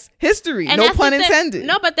ass history. And no pun intended.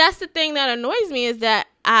 No, but that's the thing that annoys me is that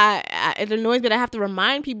it annoys me that I have to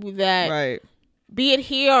remind people that be it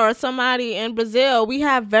here or somebody in Brazil, we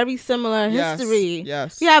have very similar history.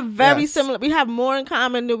 Yes. We have very similar. We have more in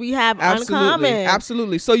common than we have uncommon.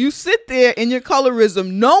 Absolutely. So you sit there in your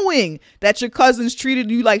colorism knowing that your cousins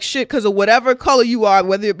treated you like shit because of whatever color you are,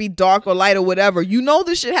 whether it be dark or light or whatever. You know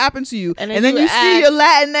this shit happened to you. And then you see your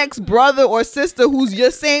Latinx brother or sister who's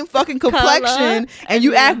your same fucking complexion and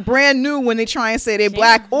you act brand new when they try and say they're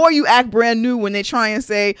black, or you act brand new when they try and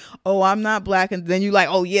say, oh, I'm not black. And then you like,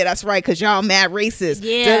 oh yeah, that's right, because y'all mad racist.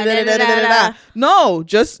 Yeah. No,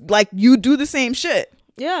 just like you do the same shit.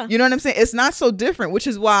 Yeah. You know what I'm saying? It's not so different, which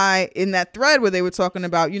is why in that thread where they were talking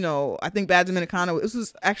about, I think Bad Dominicana, this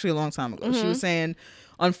was actually a long time ago. She was saying,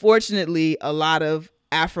 unfortunately, a lot of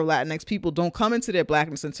Afro Latinx people don't come into their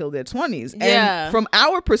blackness until their 20s. And from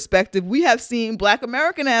our perspective, we have seen Black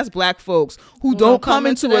American ass black folks who don't come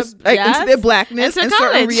into their blackness and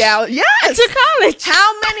certain reality. Yes. To college.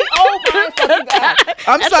 How many? Oh my fucking God.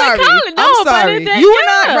 I'm sorry. No, I'm sorry. You and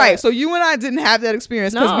I, right. So you and I didn't have that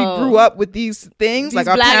experience because we grew up with these things. Like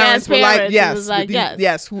our parents were like,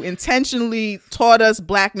 yes, who intentionally taught us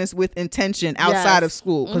blackness with intention outside of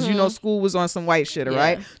school. Because school was on some white shit, all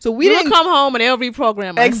right? So we didn't come home and they'll reprogram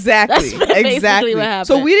us. Exactly. Exactly what happened.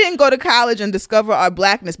 So we didn't go to college and discover our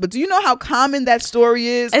blackness. But do you know how common that story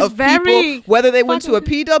is of people, whether they went to a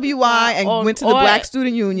PWI and went to the Black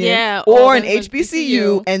Student Union or an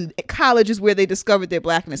HBCU, and college is where they discovered their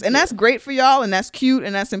blackness. And that's great for y'all, and that's cute,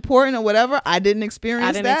 and that's important or whatever. I didn't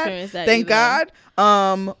experience that. Thank God.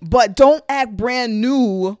 But don't act brand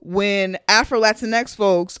new when Afro Latinx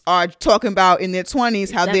folks are talking about in their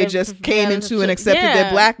 20s how they just came into and accepted their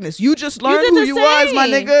blackness. You just learned who you was, my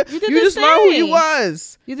nigga. You just learned who you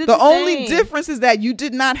was. The only difference is that you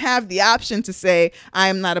did not have the option to say, I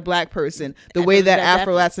am not a black person, the way that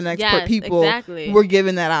Afro Latinx people were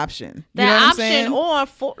given that option. You know what I'm saying? Or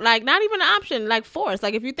not even an option, like force.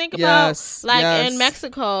 Like if you think about in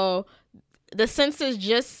Mexico, the census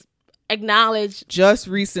just acknowledged just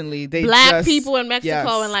recently black people in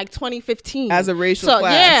Mexico in like 2015 as a racial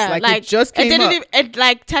class. It just came up.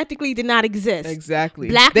 It technically did not exist. Exactly.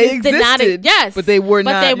 They existed, but they were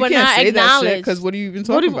not. They were not acknowledged. Because what are you even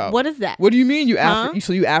talking about? What is that? What do you mean you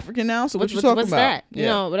So you African now? So what you talking what's about?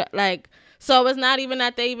 That? So it's not even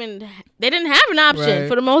that they didn't have an option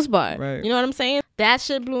for the most part. Right. You know what I'm saying? That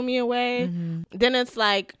shit blew me away. Then it's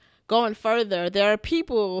like going further. There are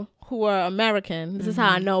people who are American. This is how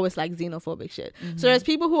I know it's like xenophobic shit. So there's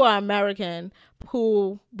people who are American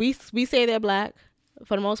who we say they're black.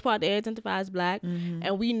 For the most part, they identify as black.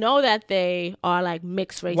 And we know that they are like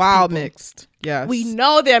mixed race people. Mixed. Yes. We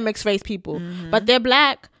know they're mixed race people. But they're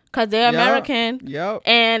black because they're American.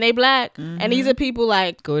 And they black. And these are people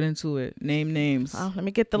like... Go into it. Name names. Oh, let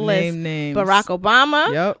me get the list. Name names. Barack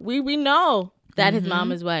Obama. We know that his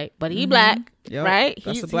mom is white. But he black. Right?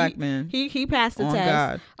 That's a black man. He passed the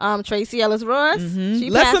test. God. Tracy Ellis Ross.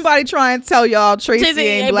 Let somebody try and tell y'all Tracy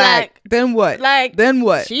ain't black. Then what? Then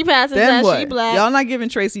what? She passed the test. What? She black. Y'all not giving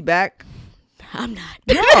Tracy back. I'm not.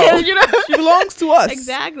 No, she belongs to us.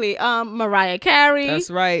 Exactly. Mariah Carey. That's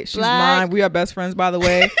right. She's mine. We are best friends, by the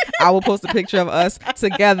way. I will post a picture of us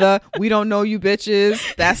together. We don't know you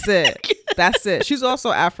bitches. That's it. That's it. She's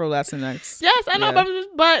also Afro Latinx. Yes, I know,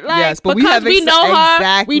 but because we know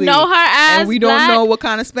her, we know her as and we don't know what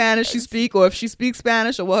kind of Spanish she speaks, or if she speaks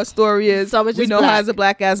Spanish, or what her story is. So we know her as a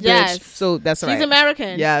black ass bitch. So that's right. She's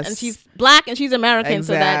American. Yes, and she's black and she's American.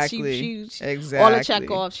 Exactly. So that she all the check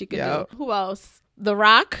off she could do. Who else? The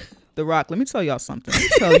Rock. The Rock. Let me tell y'all something.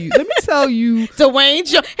 Let me tell you. Dwayne.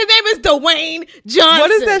 His name is Dwayne Johnson.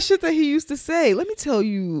 What is that shit that he used to say? Let me tell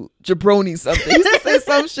you, jabroni something. He used to say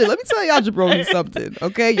some shit. Let me tell y'all, jabroni something.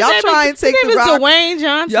 Okay, y'all try and take the Rock. Dwayne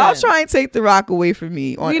Johnson. Y'all try and take the Rock away from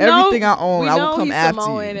me on everything I own. I will come after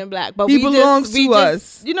Samoan you. And black, but he belongs to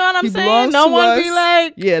us. You know what I'm saying? No one be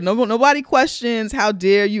like, nobody questions. How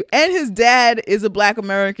dare you? And his dad is a black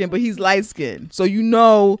American, but he's light skinned, so you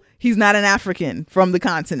know. He's not an African from the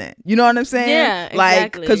continent. You know what I'm saying? Yeah,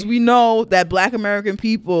 exactly. Because we know that black American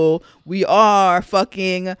people, we are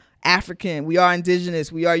fucking African. We are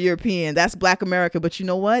indigenous. We are European. That's black America. But you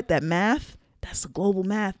know what? That math, that's a global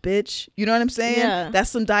math, bitch. You know what I'm saying? Yeah.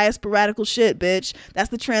 That's some diasporadical shit, bitch.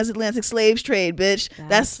 That's the transatlantic slaves trade, bitch.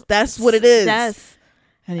 That's what it is.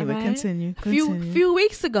 Anyway, right. Continue. Few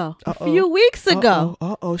weeks ago.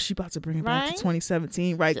 She about to bring it back to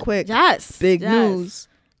 2017 right quick. Yes. Big news.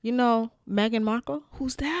 You know Meghan Markle?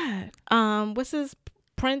 Who's that? What's his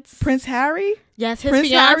Prince Harry? Yes, his Prince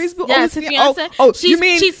fiance. Harry's Yes, his fiance. you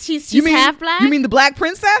mean she's half black? You mean the black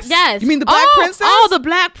princess? Yes. You mean the black princess? Oh, the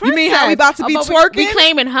black princess. You mean how we about to be twerking? We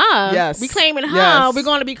claiming her. Yes. We claiming her. Yes. We're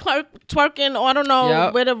going to be twerking, or I don't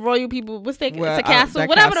know, where the royal people, it's a castle,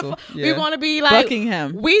 whatever castle. we're going to be like.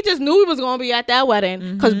 Buckingham. We just knew we was going to be at that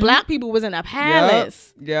wedding because black people was in a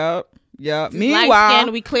palace. Yep.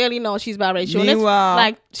 Meanwhile, we clearly know she's biracial.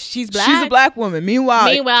 Meanwhile, she's black. She's a black woman. Meanwhile,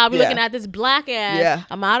 we're looking at this black ass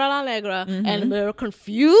Amara La Negra, and we're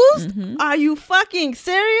confused. Are you fucking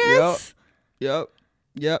serious?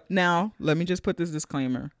 Yep. Now, let me just put this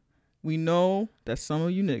disclaimer. We know that some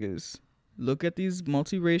of you niggas look at these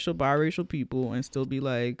multiracial, biracial people and still be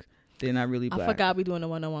like, they're not really black. I forgot we doing a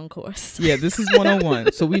 101 course. Yeah, this is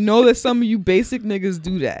 101. So we know that some of you basic niggas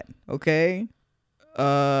do that. Okay.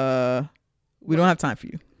 We don't have time for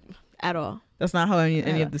you at all. That's not how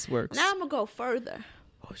any of this works. Now I'm gonna go further.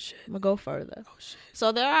 Oh shit. I'm gonna go further. Oh shit.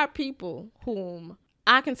 So there are people whom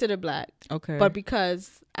I consider black. Okay. But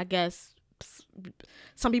because I guess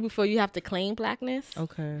some people feel you have to claim blackness.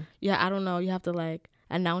 Okay. Yeah, I don't know. You have to like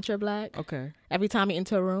announce you're black. Okay. Every time you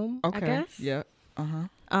enter a room. Okay. I guess. Yeah.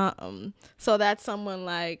 So that's someone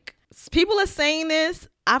like people are saying this.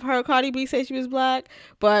 I've heard Cardi B say she was black,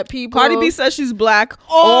 but Cardi B says she's black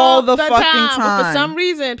all the fucking time. But for some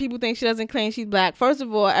reason, people think she doesn't claim she's black. First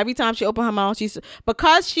of all, every time she opens her mouth,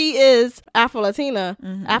 because she is Afro-Latina,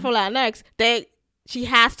 Afro-Latinx, she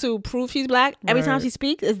has to prove she's black every time she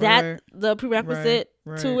speaks. Is that the prerequisite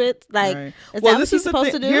to it? Like, is that what she's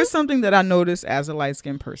supposed to do? Here's something that I noticed as a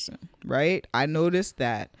light-skinned person, right? I noticed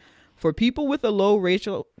that for people with a low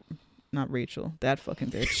racial... Not Rachel, that fucking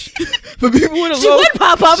bitch. For people with a low, would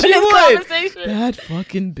pop up in this conversation. That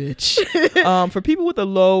fucking bitch. For people with a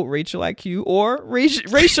low racial IQ or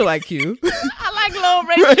racial IQ. I like low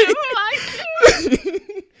racial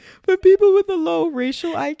IQ. For people with a low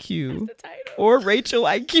racial IQ or racial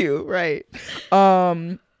IQ, right?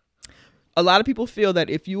 A lot of people feel that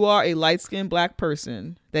if you are a light-skinned black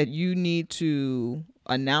person, that you need to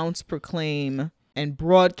announce, proclaim, and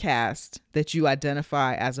broadcast that you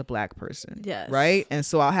identify as a black person. Yes. Right? And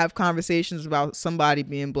so I'll have conversations about somebody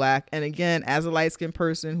being black. And again, as a light-skinned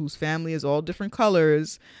person whose family is all different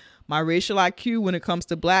colors, my racial IQ when it comes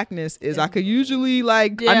to blackness is I could usually I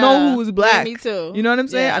know who is black. Yeah, me too. You know what I'm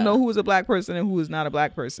saying? Yeah. I know who is a black person and who is not a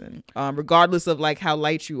black person, regardless of like how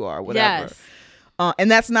light you are, whatever. Yes.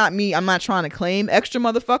 And that's not me. I'm not trying to claim extra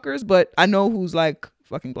motherfuckers, but I know who's like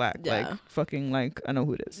fucking black. Yeah. Like fucking like I know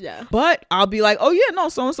who it is. Yeah. But I'll be like, oh yeah, no,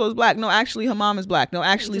 so and so is black. No, actually her mom is black. No,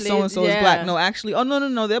 actually so and so is black. No, actually, oh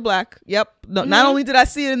no, they're black. Yep. No, not only did I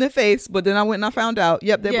see it in their face, but then I went and I found out,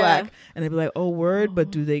 yep, they're black. And they'd be like, oh word,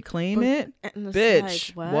 but do they claim it?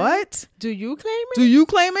 Bitch. Like, what? Do you claim it? Do you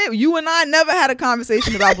claim it? You and I never had a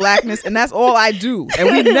conversation about blackness, and that's all I do. And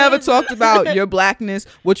we never talked about your blackness,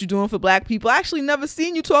 what you're doing for black people. I actually never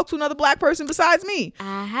seen you talk to another black person besides me.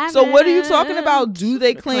 I haven't. So what are you talking about? Do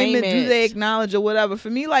they claim it? Do they acknowledge or whatever? For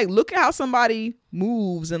me, like, look at how somebody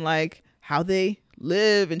moves and like how they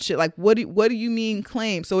live and shit. Like, what do you mean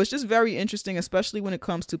claim? So it's just very interesting, especially when it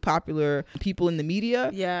comes to popular people in the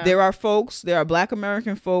media. Yeah. There are black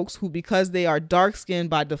American folks who, because they are dark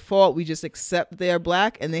skinned by default, we just accept they're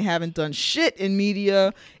black, and they haven't done shit in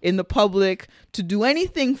media, in the public, to do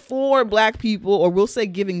anything for black people, or we'll say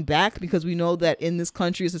giving back, because we know that in this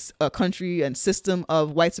country is a country and system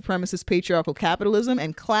of white supremacist patriarchal capitalism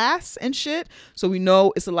and class and shit. So we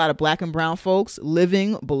know it's a lot of black and brown folks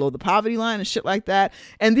living below the poverty line and shit like that.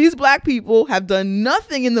 And these black people have done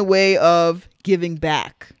nothing in the way of giving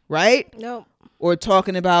back, right? Nope. Or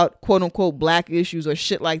talking about quote unquote black issues or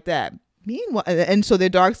shit like that. Meanwhile, and so they're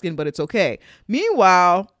dark skinned, but it's okay.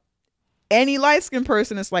 Meanwhile, any light-skinned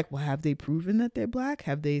person is like, well, have they proven that they're black?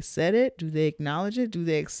 Have they said it? Do they acknowledge it? Do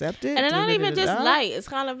they accept it? And it's not even just light. It's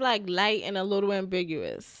kind of like light and a little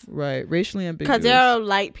ambiguous. Right. Racially ambiguous. Because there are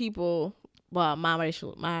light people. Well, my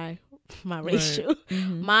racial IQ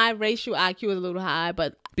is a little high,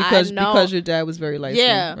 but because I know, because your dad was very light-skinned.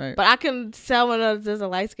 Yeah, right. but I can tell when there's a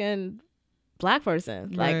light-skinned black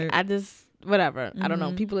person. Like, Right. I just, whatever. I don't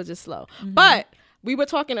know. People are just slow. But we were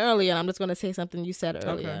talking earlier, and I'm just going to say something you said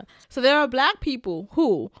earlier. Okay. So there are black people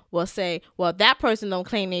who will say, well, that person don't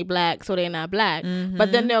claim they black, so they're not black.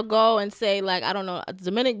 But then they'll go and say, like, I don't know,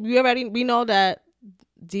 we know that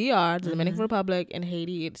DR, the Dominican Republic, and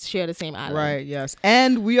Haiti share the same island. Right, yes.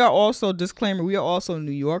 And we are also, disclaimer, we are also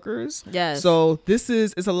New Yorkers. Yes. So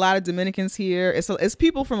it's a lot of Dominicans here. It's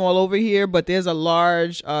people from all over here, but there's a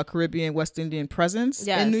large Caribbean, West Indian presence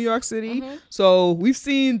in New York City. So we've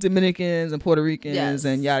seen Dominicans and Puerto Ricans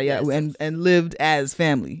and yada yada and lived as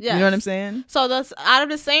family. You know what I'm saying? So out of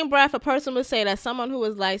the same breath, a person would say that someone who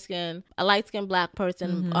is light-skinned, a light-skinned black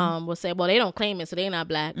person will say, well, they don't claim it, so they're not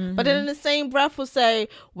black. But then in the same breath will say,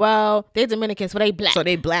 well, they're Dominican, so they black. So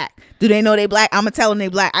they black. Do they know they black? I'm gonna tell them they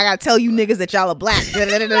black. I gotta tell you niggas that y'all are black. Like,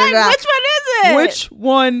 which one is it? Which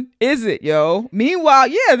one is it, yo? Meanwhile,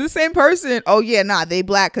 the same person. Oh yeah, nah, they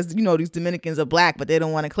black because these Dominicans are black, but they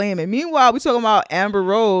don't want to claim it. Meanwhile, we talking about Amber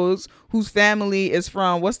Rose, whose family is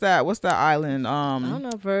from what's that island? I don't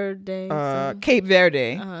know, Verde. Cape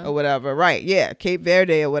Verde or whatever. Right? Yeah, Cape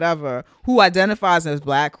Verde or whatever. Who identifies as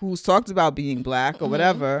black? Who's talked about being black or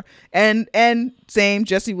whatever? And same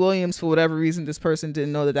Jesse Williams, for whatever reason, this person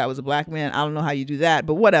didn't know that was a black man. I don't know how you do that,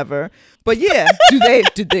 but whatever. But yeah,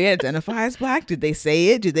 did they identify as black? Did they say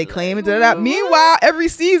it? Did they claim it? Meanwhile, every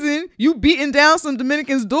season you beating down some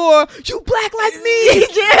Dominican's door. You black like me?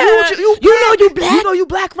 Yeah. You know you black. You know you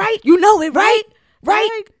black, right? You know it, right?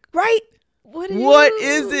 Right? What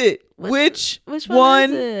is it? Which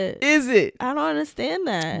one is it? I don't understand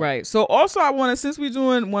that. Right. So also I want to, since we're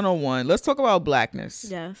doing 101, let's talk about blackness.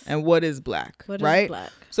 Yes. And what is black? What right? is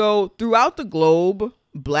black? So throughout the globe,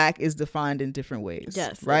 black is defined in different ways.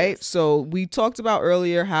 Yes. Right? So we talked about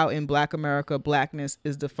earlier how in Black America, blackness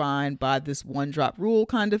is defined by this one drop rule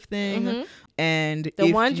kind of thing. And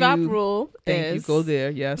the one drop rule is, go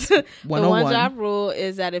there, yes. the one drop rule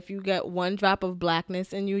is that if you get one drop of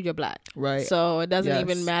blackness in you, you're black. Right. So it doesn't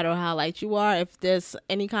even matter how light you are. If there's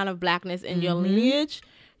any kind of blackness in your lineage,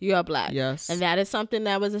 you are black. Yes. And that is something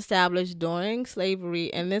that was established during slavery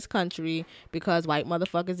in this country because white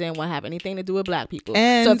motherfuckers didn't want to have anything to do with black people.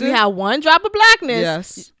 And so if you have one drop of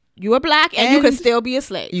blackness, you are black and you can still be a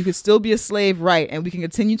slave. You could still be a slave, right? And we can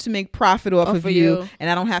continue to make profit off of you. And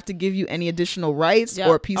I don't have to give you any additional rights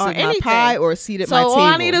or a piece of my pie or a seat at my table. So all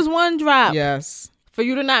I need is one drop. Yes. For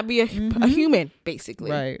you to not be a human,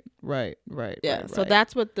 basically. Right. Yeah. So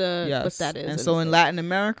that's what what that is. And so in Latin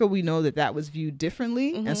America, we know that was viewed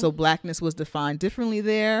differently, and so blackness was defined differently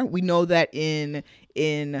there. We know that in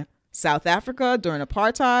South Africa during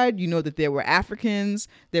apartheid, you know that there were Africans,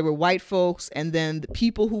 there were white folks, and then the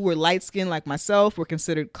people who were light skinned like myself were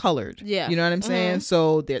considered colored. Yeah. You know what I'm saying?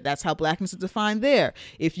 So that's how blackness is defined there.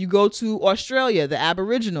 If you go to Australia, the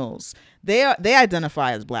Aboriginals, they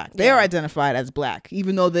identify as black. They are identified as black,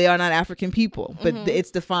 even though they are not African people. But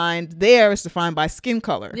it's defined by skin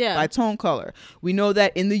color, by tone color. We know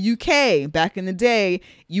that in the UK, back in the day,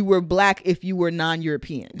 you were black if you were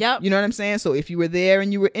non-European. Yep. You know what I'm saying? So if you were there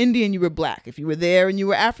and you were Indian, you were black. If you were there and you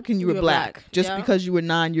were African, you were black. Just because you were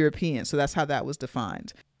non-European. So that's how that was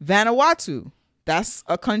defined. Vanuatu. That's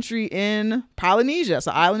a country in Polynesia. It's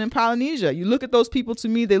an island in Polynesia. You look at those people, to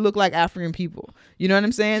me, they look like African people. You know what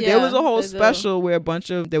I'm saying? There was a whole special where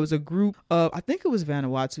there was a group of, I think it was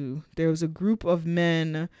Vanuatu. There was a group of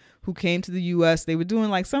men who came to the U.S. They were doing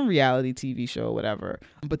like some reality TV show or whatever,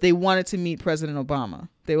 but they wanted to meet President Obama.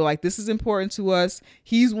 They were like, this is important to us.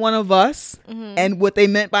 He's one of us. And what they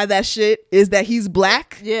meant by that shit is that he's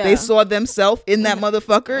black. Yeah. They saw themselves in that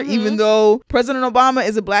motherfucker, even though President Obama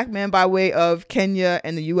is a black man by way of Kenya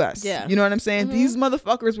and the U.S. Yeah. You know what I'm saying? These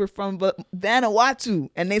motherfuckers were from Vanuatu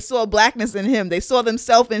and they saw blackness in him. They saw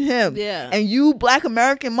themselves in him. Yeah. And you black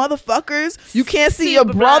American motherfuckers, you can't see your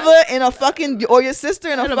brother in a fucking, or your sister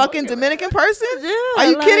in a fucking Dominican person? Yeah, are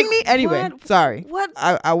you kidding me? Anyway, sorry. What?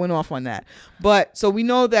 I went off on that. But so we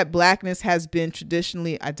know that blackness has been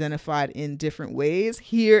traditionally identified in different ways.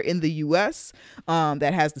 Here in the U.S.,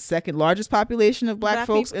 that has the second largest population of black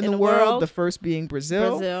folks in the world. The first being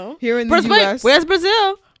Brazil. Here in the U.S. Where's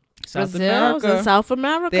Brazil? South America. In South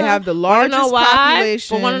America. They have the largest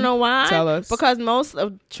population. Want to know why? Tell us. Because most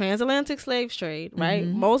of transatlantic slave trade, right?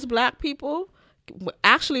 Most black people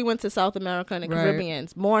actually went to South America and the Caribbean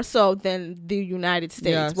more so than the United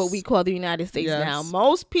States, what we call the United States now.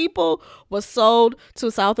 Most people were sold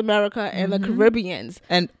to South America and the Caribbean.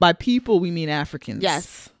 And by people, we mean Africans.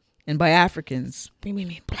 Yes. And by Africans, we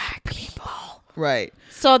mean black people. Right.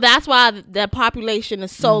 So that's why the population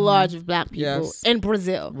is so large of black people in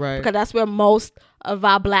Brazil. Right. Because that's where most of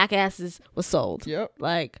our black asses were sold. Yep.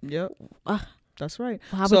 Like, that's right.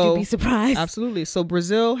 How would you be surprised? Absolutely. So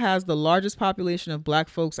Brazil has the largest population of black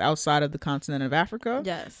folks outside of the continent of Africa.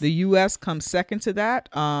 Yes. The U.S. comes second to that.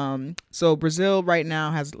 So Brazil right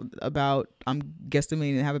now has about, I'm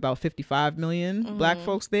guesstimating they have about 55 million black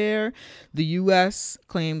folks there. The U.S.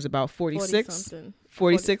 claims about 46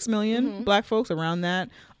 46 million black folks, around that.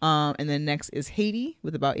 And then next is Haiti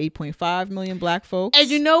with about 8.5 million black folks. And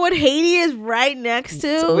you know what Haiti is right next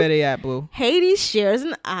to? Where they at, boo? Haiti shares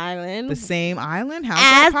an island. The same island? How's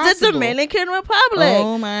that as possible? the Dominican Republic.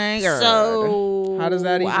 Oh my God. So how does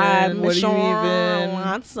that even? I'm What do you sure even?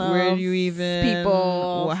 lots Where of do you even?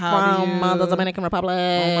 people Well, how do from you- the Dominican Republic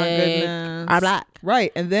Oh my goodness. are black.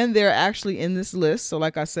 Right. And then they're actually in this list. So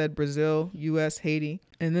like I said, Brazil, US, Haiti.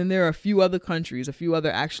 And then there are a few other countries, a few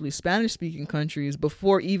other actually Spanish speaking countries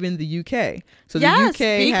before even the UK. So the Yes, UK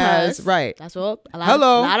has, because right. That's what a lot,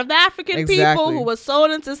 Hello. a lot of the African people Exactly. who were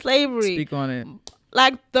sold into slavery. Speak on it.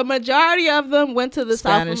 Like the majority of them went to the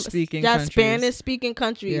Spanish-speaking countries. Spanish speaking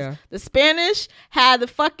countries. Yeah. The Spanish had the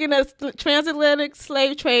fucking transatlantic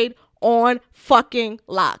slave trade on fucking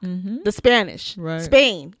lock. The Spanish, Right.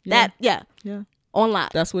 Spain, Yeah. yeah, Yeah. on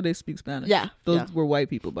lock. That's where they speak Spanish. Yeah, Those yeah. were white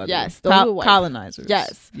people, by the Yes, way. those were white. Colonizers.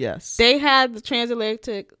 Yes. Yes. They had the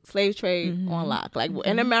transatlantic slave trade on lock. Like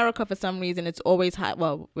in America, for some reason, it's always high.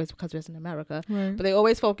 Well, it's because it's in America, Right. but they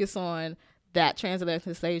always focus on that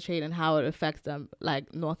transatlantic slave trade and how it affects them,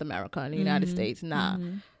 like North America and the United States. Nah,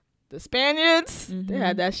 the Spaniards, they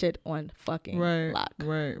had that shit on fucking lock.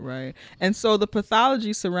 Right. And so the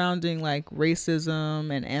pathology surrounding like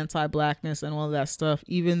racism and anti-blackness and all that stuff,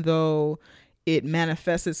 even though it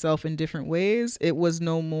manifests itself in different ways, it was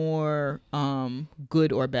no more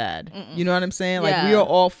good or bad. You know what I'm saying? Like we Yeah. are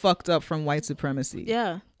all fucked up from white supremacy.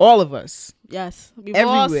 Yeah. All of us. Yes. We've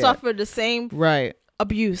all Everywhere. suffered the same Right.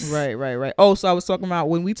 abuse. Right. Oh, so I was talking about,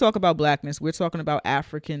 when we talk about blackness, we're talking about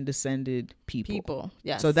African descended people.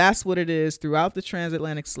 Yes. So that's what it is throughout the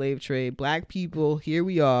transatlantic slave trade. Black people, here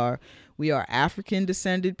we are. We are African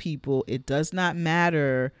descended people. It does not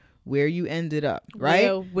matter where you ended up,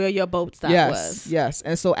 right? Where your boat stop was. Yes.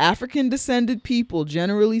 And so African descended people,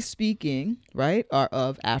 generally speaking, right, are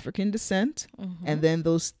of African descent. And then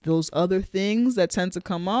those other things that tend to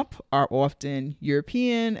come up are often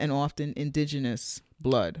European and often indigenous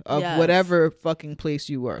blood of Yes. whatever fucking place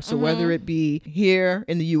you were. So whether it be here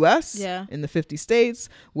in the US, Yeah. in the 50 states,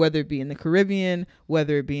 whether it be in the Caribbean,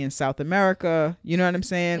 whether it be in South America, you know what I'm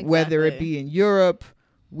saying? Whether it Exactly. be in Europe,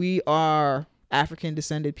 we are African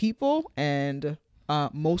descended people, and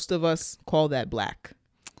most of us call that black.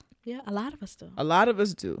 Yeah, a lot of us do. A lot of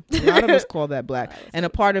us do. A lot of us call that black. And a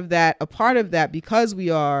part of that, because we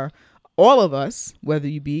are, all of us, whether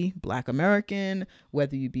you be Black American,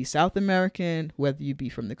 whether you be South American, whether you be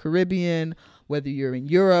from the Caribbean, whether you're in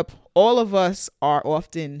Europe, all of us are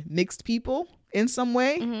often mixed people in some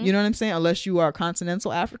way. You know what I'm saying? Unless you are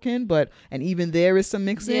continental African, and even there is some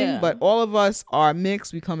mixing, Yeah. but all of us are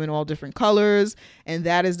mixed. We come in all different colors, and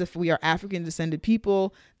that is we are African descended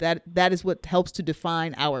people. That is what helps to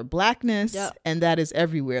define our blackness. Yep. And that is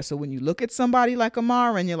everywhere. So when you look at somebody like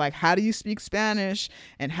Amara and you're like, how do you speak Spanish?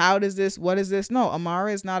 And how does this, what is this? No,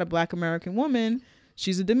 Amara is not a Black American woman.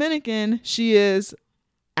 She's a Dominican. She is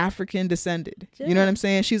African descended. You know what I'm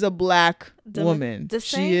saying? She's a black woman.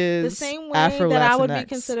 She is the same way Afro that I would be Latinx.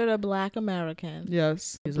 considered a Black American.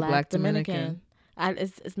 Yes. She's a Black Dominican.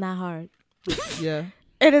 It's not hard. Yeah.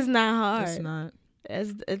 It is not hard. It's not.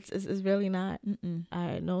 It's really not.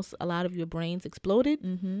 I know a lot of your brains exploded.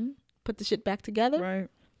 Put the shit back together. Right.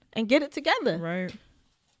 And get it together. Right.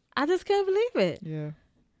 I just can't believe it. Yeah.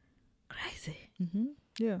 Crazy.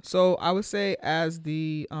 Yeah. So I would say as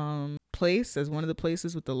the as one of the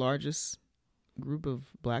places with the largest group of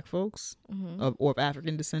black folks or of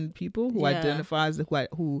African descended people who Yeah. identifies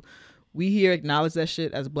who we here acknowledge that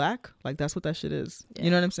shit as black. Like that's what that shit is. Yeah.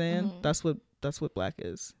 You know what I'm saying? That's what black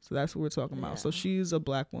is. So that's what we're talking about. So she's a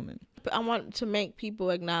black woman. But I want to make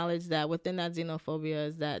people acknowledge that within that xenophobia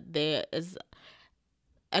is that there is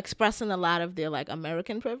expressing a lot of their like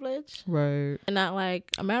American privilege Right. and not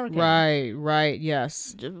like American. Right.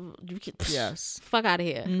 Yes. Yes. Fuck out of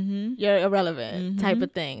here. You're irrelevant type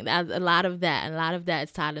of thing. That's a lot of that. And a lot of that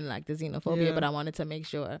is tied in like the xenophobia. Yeah. But I wanted to make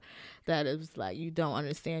sure that it was like you don't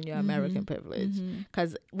understand your American privilege.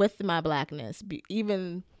 Because with my blackness,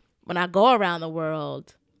 even when I go around the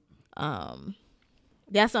world,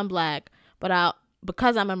 yes, I'm black, but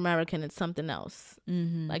because I'm American, it's something else.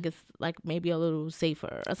 Like it's like maybe a little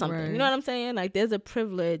safer or something. Right. You know what I'm saying? Like there's a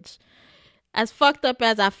privilege. As fucked up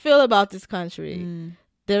as I feel about this country,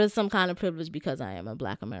 there is some kind of privilege because I am a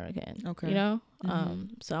Black American. Okay. You know?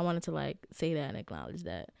 So I wanted to like say that and acknowledge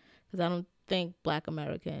that because I don't think Black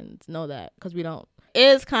Americans know that because we don't.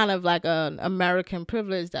 It's kind of like an American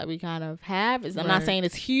privilege that we kind of have. I'm not saying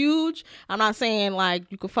it's huge. I'm not saying like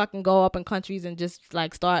you could fucking go up in countries and just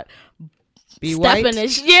like start Be stepping white.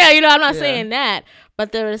 and yeah, you know, I'm not saying that,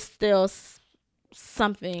 but there is still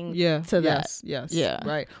something to that. Yes. Yeah.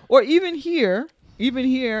 Right. Or even here, even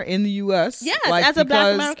here in the U.S. Yes, like, as a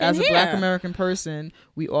Black American as a Black here. American person,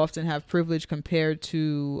 we often have privilege compared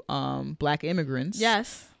to Black immigrants.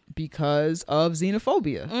 Yes. Because of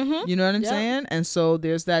xenophobia. Mm-hmm. You know what I'm Yep. saying? And so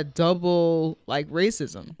there's that double like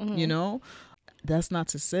racism, Mm-hmm. you know? That's not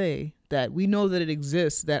to say that we know that it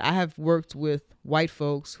exists, that I have worked with white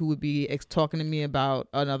folks who would be talking to me about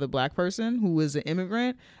another Black person who is an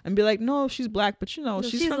immigrant and be like, no, she's Black, but you know,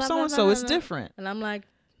 she's from blah, so-and-so. blah, blah, It's blah. different. And I'm like,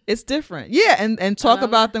 It's different. Yeah. And talk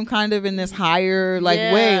about them kind of in this higher like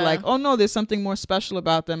way, Yeah. like, oh no, there's something more special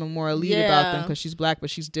about them and more elite about them Yeah. because she's Black, but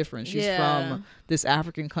she's different. She's Yeah. from this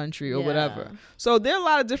African country or Yeah. whatever. So there are a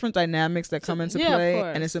lot of different dynamics that come into yeah, of play,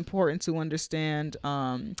 course. and it's important to understand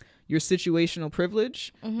your situational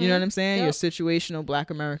privilege. You know what I'm saying? Yep. Your situational Black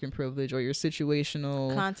American privilege or your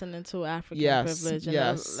situational continental African Yes, privilege. And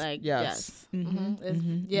yes, like, yes.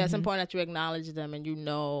 yes. It's important that you acknowledge them and you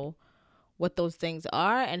know what those things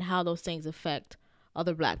are and how those things affect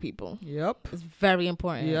other Black people. Yep. It's very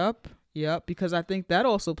important. Yep, because I think that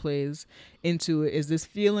also plays into it is this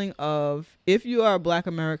feeling of if you are a Black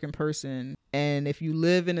American person and if you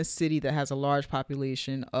live in a city that has a large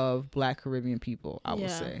population of Black Caribbean people, I would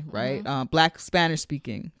Yeah. say, right? Black Spanish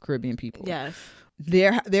speaking Caribbean people. Yes.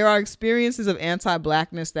 There are experiences of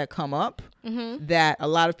anti-Blackness that come up that a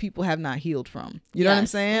lot of people have not healed from. You know what I'm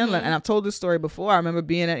Yes. saying? And I've told this story before. I remember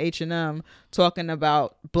being at H&M talking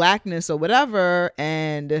about Blackness or whatever,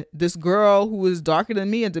 and this girl who was darker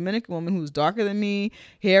than me, a Dominican woman who was darker than me,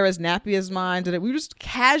 hair as nappy as mine, we were just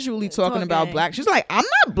casually talking about Black. She's like, I'm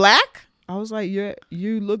not Black. I was like,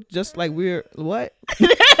 you look just like we're what?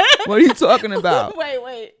 What are you talking about?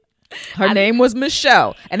 Wait. Her name was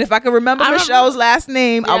Michelle, and if I could remember Michelle's last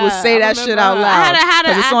name, I would Yeah, say that remember. shit out loud.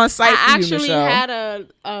 Because it's on site I for you, actually Michelle. had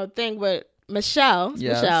a thing with Michelle.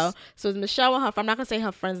 Yes. Michelle. So it's Michelle and her. I'm not gonna say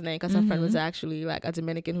her friend's name because her friend was actually like a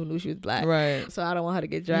Dominican who knew she was Black. Right. So I don't want her to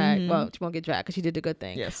get dragged. Well, she won't get dragged because she did the good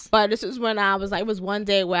thing. Yes. But this is when I was like, it was one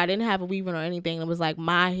day where I didn't have a weave-in or anything. It was like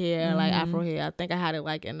my hair, like Afro hair. I think I had it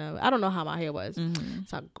like I don't know how my hair was.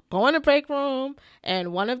 So I go in the break room,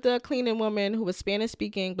 and one of the cleaning women who was Spanish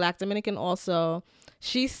speaking, Black Dominican also,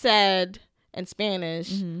 she said in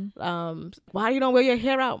Spanish, why you don't wear your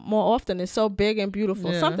hair out more often? It's so big and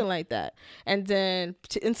beautiful, something like that. And then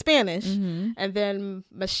in Spanish, and then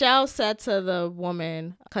Michelle said to the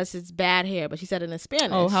woman, because it's bad hair, but she said it in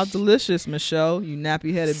Spanish. Oh, how delicious, Michelle, you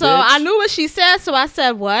nappy-headed So bitch. I knew what she said, so I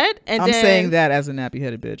said what? And I'm then, saying that as a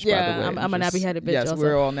nappy-headed bitch, Yeah, by the way. I'm a nappy-headed bitch Yes, also.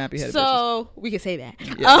 we're all nappy-headed bitches. So we can say that.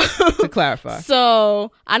 Yes, to clarify.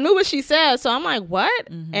 So I knew what she said, so I'm like, what?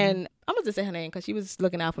 And I'm gonna just say her name because she was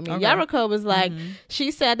looking out for me. Okay. Yarika was like,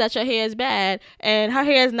 she said that your hair is bad, and her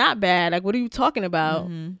hair is not bad. Like, what are you talking about?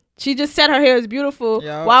 She just said her hair is beautiful.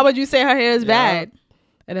 Yep. Why would you say her hair is bad?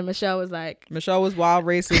 And then Michelle was like, Michelle was wild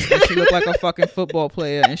racist and she looked like a fucking football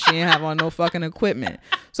player and she didn't have on no fucking equipment.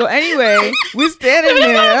 So anyway, we standing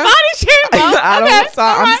there. body shape, bro.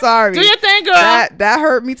 I'm sorry. Do your thing, girl. That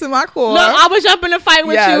hurt me to my core. No, I was jumping to fight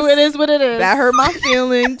with Yes. you. It is what it is. That hurt my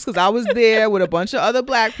feelings because I was there with a bunch of other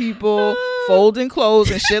Black people folding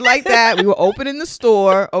clothes and shit like that. We were opening the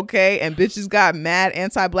store, okay, and bitches got mad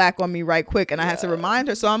anti-Black on me right quick, and I had to remind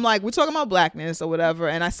her. So I'm like, we're talking about Blackness or whatever,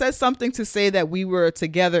 and I said something to say that we were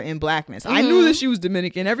together in Blackness. I knew that she was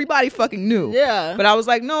Dominican. Everybody fucking knew. Yeah. But I was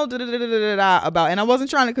like, no, about, and I wasn't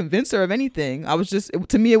trying to convince her of anything. I was just,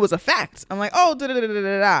 to me, it was a fact. I'm like, oh,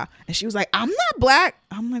 and she was like, I'm not Black.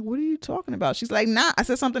 I'm like, what are you talking about? She's like, nah. I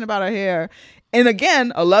said something about her hair. And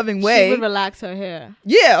again, a loving way. She would relax her hair.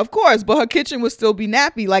 Yeah, of course. But her kitchen would still be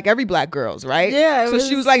nappy like every Black girl's, right? Yeah. So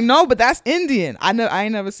she was like, no, but that's Indian. I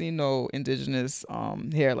ain't never seen no indigenous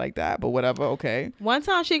hair like that, but whatever, okay. One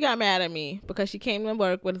time she got mad at me because she came to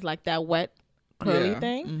work with like that wet curly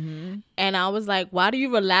thing. And I was like, why do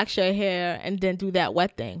you relax your hair and then do that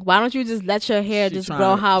wet thing? Why don't you just let your hair just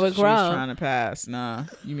grow how it grows? She's trying to pass. Nah.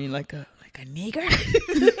 You mean like a nigger?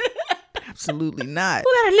 Absolutely not.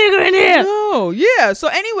 Who got a nigger in here? No, yeah. So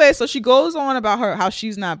anyway, so she goes on about how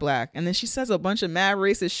she's not Black, and then she says a bunch of mad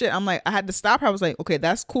racist shit. I'm like, I had to stop her. I was like, okay,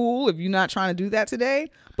 that's cool if you're not trying to do that today,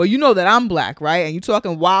 but you know that I'm Black, right? And you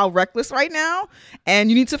talking wild reckless right now, and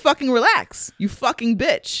you need to fucking relax, you fucking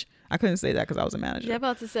bitch. I couldn't say that because I was a manager. You're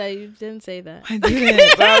about to say you didn't say that. I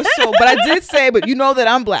didn't, but I did say, but you know that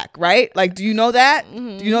I'm Black, right? Like, do you know that? Do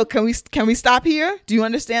you know? Can we stop here? Do you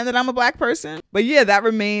understand that I'm a Black person? But yeah, that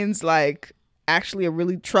remains like actually a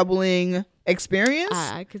really troubling experience.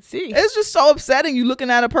 I could see. It's just so upsetting. You looking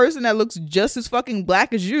at a person that looks just as fucking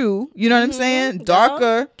Black as you. You know what I'm saying?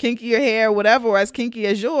 Darker, kinkier hair, whatever, or as kinky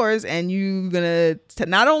as yours, and you gonna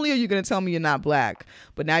not only are you gonna tell me you're not Black,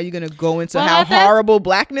 but now you're gonna go into how horrible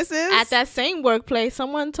Blackness is. At that same workplace,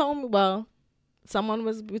 someone told me, well,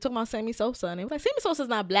 we talking about Sammy Sosa, and they was like, Sammy Sosa's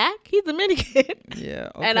not black, he's Dominican. Yeah.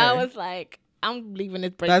 Okay. And I was like, I'm leaving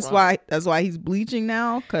this break. That's why he's bleaching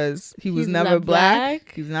now, because he was never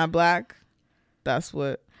black. He's not black. That's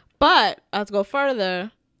what. But let's go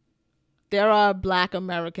further. There are Black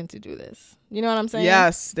Americans who do this. You know what I'm saying?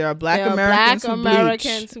 Yes, there are Black Americans who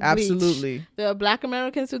bleach. Absolutely. There are Black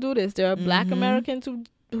Americans who do this. There are Black Americans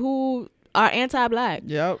who are anti-black.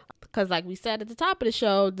 Yep. Because like we said at the top of the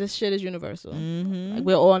show, this shit is universal. Like,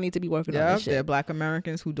 we all need to be working on this shit. There are Black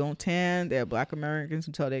Americans who don't tan. There are Black Americans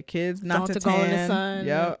who tell their kids not to go tan. in the sun.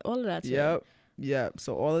 Yep. All of that shit. Yep. Yeah,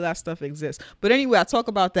 so all of that stuff exists. But anyway, I talk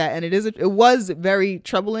about that, and it was very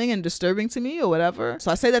troubling and disturbing to me, or whatever. So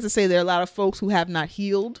I say that to say there are a lot of folks who have not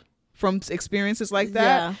healed from experiences like that.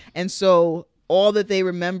 Yeah. And so all that they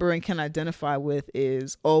remember and can identify with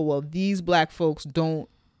is, oh, well, these black folks don't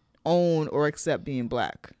own or accept being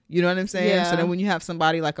black. You know what I'm saying? Yeah. So then when you have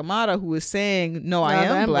somebody like Amara who is saying, no, I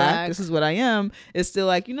am black, this is what I am, it's still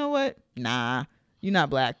like, you know what? Nah. You're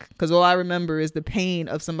not black, because all I remember is the pain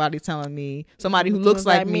of somebody telling me, somebody who looks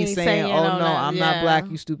like me saying, oh no, I'm not black,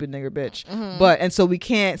 you stupid nigger bitch. But and so we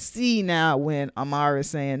can't see now when Amara is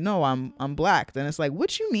saying, no, I'm black. Then it's like,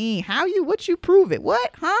 what you mean? What you prove it?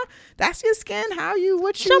 What? Huh? That's your skin?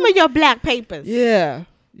 Show me your black papers. Yeah.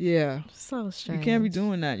 So strange. You can't be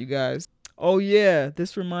doing that, you guys. Oh yeah,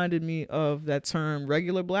 this reminded me of that term,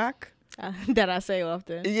 regular black. That I say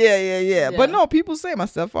often. Yeah. But no, people say, my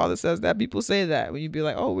stepfather says that. People say that when you be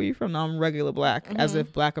like, oh, where you from? No, I'm regular black. As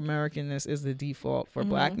if Black Americanness is the default for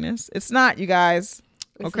blackness. It's not, you guys.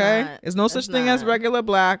 Okay? There's no such thing as regular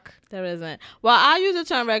black. There isn't. Well, I use the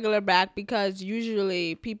term regular black because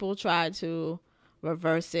usually people try to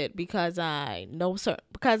reverse it because I know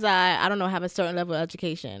I don't know, have a certain level of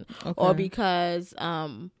education, or because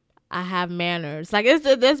I have manners. Like,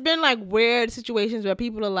 there's been like weird situations where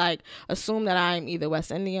people are like assume that I'm either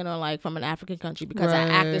West Indian or like from an African country because I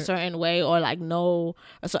act a certain way, or like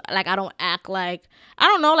like I don't act like, I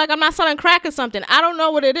don't know, like I'm not selling crack or something. I don't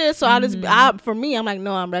know what it is. So for me, I'm like,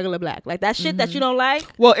 no, I'm regular black. Like that shit that you don't like.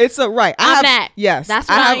 Well, it's right. I'm that. Yes, that's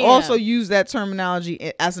what I have also used that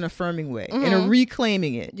terminology as an affirming way and a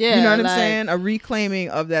reclaiming it. Yeah, you know what I'm saying? A reclaiming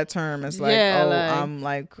of that term. It's like, I'm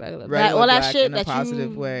like regular all that black shit in a that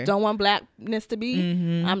positive you way. Don't want blackness to be.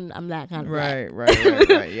 I'm that kind of black.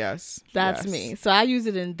 Right. Yes, that's me. So I use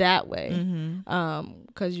it in that way,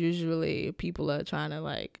 because usually people are trying to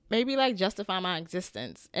like maybe like justify my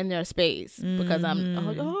existence in their space because I'm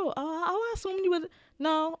I assume you would.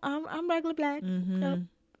 No, I'm regular black. And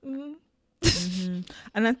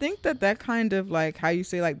I think that kind of like how you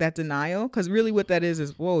say like that denial, because really what that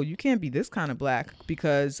is whoa, you can't be this kind of black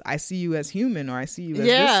because I see you as human, or I see you as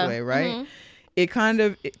this way, right? It kind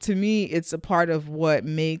of, to me, it's a part of what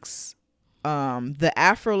makes the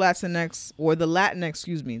Afro-Latinx, or the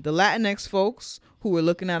Latinx folks who are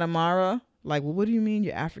looking at Amara like, well, what do you mean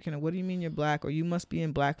you're African, or what do you mean you're black, or you must be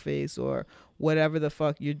in blackface, or whatever the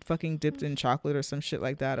fuck, you're fucking dipped in chocolate or some shit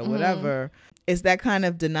like that, or whatever. It's that kind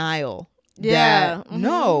of denial.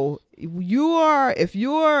 No, if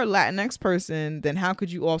you're a Latinx person, then how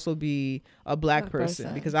could you also be a black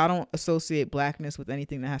person? Because I don't associate blackness with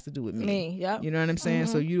anything that has to do with me. You know what I'm saying?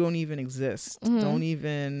 So you don't even exist. Don't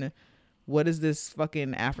even, what is this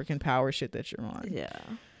fucking African power shit that you're on?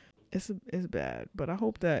 It's bad, but I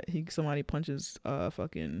hope that somebody punches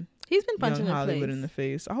fucking he's been punching Hollywood in the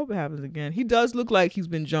face. I hope it happens again. He does look like he's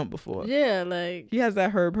been jumped before. Yeah, like he has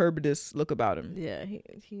that Herbidus look about him. Yeah,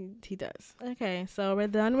 he does. Okay, so we're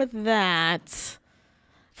done with that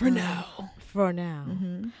for now.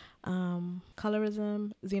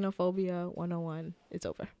 Colorism, xenophobia 101. It's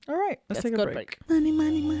over. All right, let's take a break.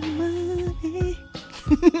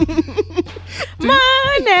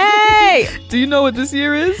 Money. Do you know what this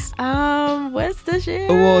year is? What's this year?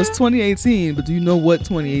 Well, it's 2018, but do you know what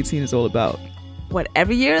 2018 is all about? What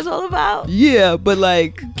every year is all about? Yeah, but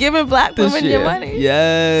like giving black women your money.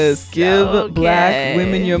 Yes, give black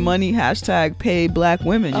women your money. # pay black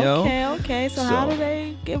women, yo. Okay. So how do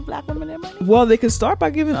they give black women their money? Well, they can start by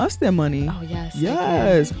giving us their money. Oh yes.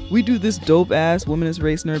 Yes, we do this dope ass Womanist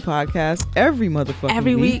Race Nerd podcast every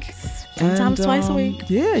motherfucking week. Sometimes twice a week.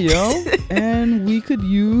 Yeah, yo. And we could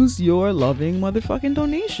use your loving motherfucking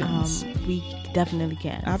donations. We definitely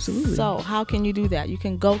can. Absolutely. So how can you do that? You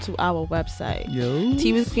can go to our website,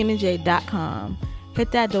 teawithqueenandj.com.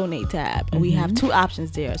 Hit that donate tab, and we have 2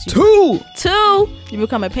 options there. So you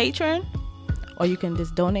become a patron, or you can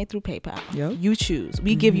just donate through PayPal. You choose.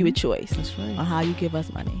 We give you a choice. That's right. On how you give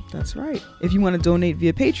us money. That's right. If you want to donate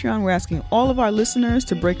via Patreon, we're asking all of our listeners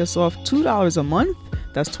to break us off $2 a month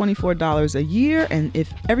That's $24 a year. And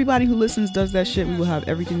if everybody who listens does that shit, we will have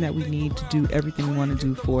everything that we need to do everything we want to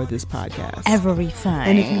do for this podcast. Everything.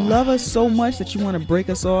 And if you love us so much that you want to break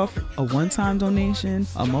us off a one-time donation,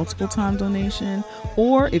 a multiple-time donation,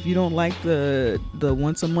 or if you don't like the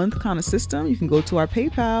once-a-month kind of system, you can go to our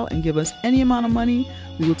PayPal and give us any amount of money.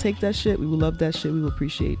 We will take that shit. We will love that shit. We will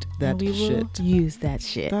appreciate that shit. We will use that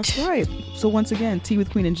shit. That's right. So once again,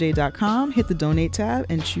 teawithqueenandj.com. Hit the donate tab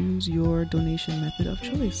and choose your donation method of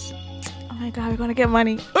choice. Oh my God, we're going to get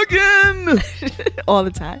money. Again! All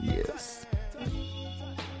the time. Yes.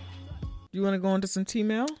 You want to go into some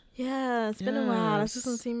T-mail? Yeah, it's been a while. Let's do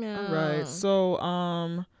some T-mail. All right.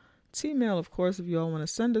 So, T-mail, of course, if you all want to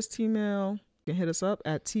send us T-mail, you can hit us up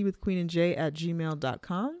at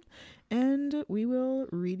teawithqueenandj@gmail.com. And we will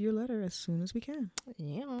read your letter as soon as we can.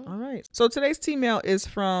 Yeah. All right. So today's T-mail is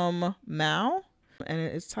from Mal. And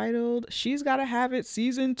it's titled, She's Gotta Have It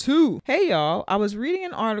Season 2. Hey, y'all. I was reading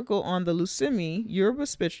an article on the Lusimi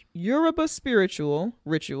Yoruba spiritual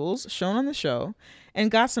rituals shown on the show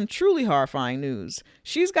and got some truly horrifying news.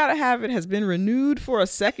 She's Gotta Have It has been renewed for a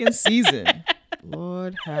second season.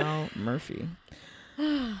 Lord Hal Murphy.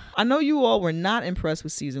 I know you all were not impressed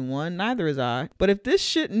with season 1, neither is I, but if this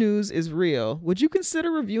shit news is real, would you consider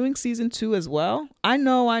reviewing season 2 as well? I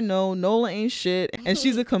know, Nola ain't shit, and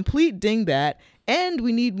she's a complete dingbat, and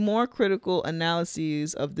we need more critical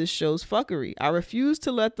analyses of this show's fuckery. I refuse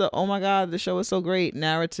to let the, oh my God, the show is so great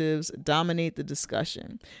narratives dominate the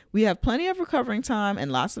discussion. We have plenty of recovering time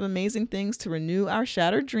and lots of amazing things to renew our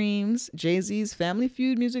shattered dreams. Jay-Z's Family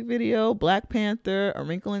Feud music video, Black Panther, A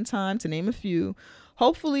Wrinkle in Time, to name a few.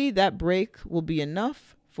 Hopefully that break will be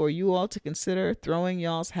enough for you all to consider throwing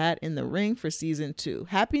y'all's hat in the ring for season 2.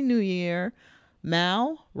 Happy New Year.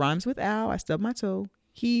 Mal, rhymes with Al, I stubbed my toe.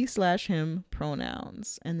 He/him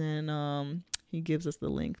pronouns. And then he gives us the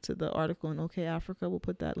link to the article in OK Africa. We'll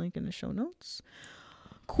put that link in the show notes.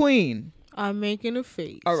 Queen. I'm making a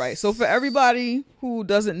face. All right. So for everybody who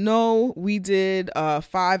doesn't know, we did a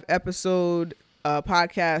 5-episode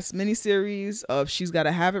podcast miniseries of She's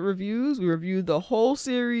Gotta Have It reviews. We reviewed the whole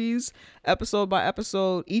series episode by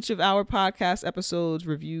episode. Each of our podcast episodes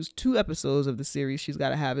reviews 2 episodes of the series She's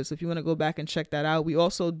Gotta Have It. So if you want to go back and check that out, we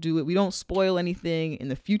also do it. We don't spoil anything in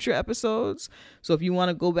the future episodes. So if you want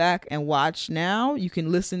to go back and watch now, you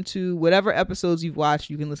can listen to whatever episodes you've watched.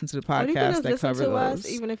 You can listen to the podcast that cover those.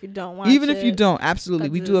 Even if you don't watch Even if you don't, absolutely.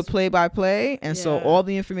 We do a play-by-play. And Yeah. so all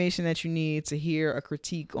the information that you need to hear a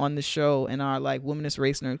critique on the show and our like womanist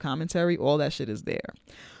race nerd commentary, all that shit is there.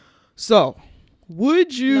 So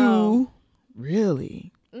would you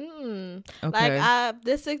really? Okay. Okay.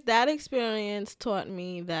 Like that experience taught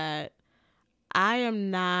me that I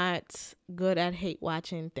am not good at hate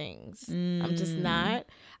watching things. I'm just not.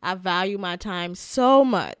 I value my time so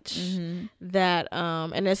much that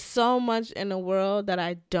and there's so much in the world that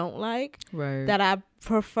I don't like, Right. that I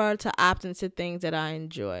prefer to opt into things that I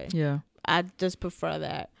enjoy. Yeah. I just prefer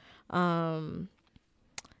that.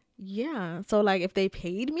 Yeah. So like if they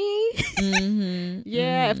paid me,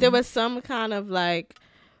 if there was some kind of like,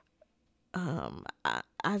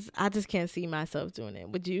 I just can't see myself doing it.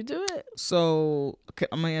 Would you do it? So okay,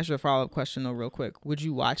 I'm gonna answer a follow-up question though real quick. Would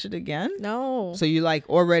you watch it again? No. So you like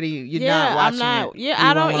already you're not watching I'm not. it. Yeah, You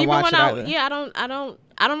I don't wanna even watch when it I either.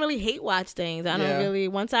 I don't really hate watch things. I don't really,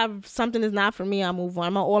 once something is not for me, I move on.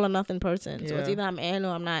 I'm an all or nothing person. So it's either I'm in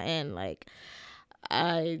or I'm not in. Like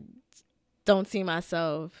I don't see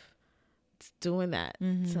myself doing that.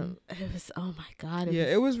 So it was, oh my God.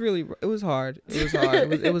 It was hard. It was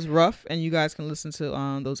hard. It was rough, and you guys can listen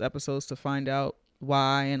to those episodes to find out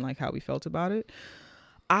why and like how we felt about it.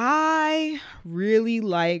 I really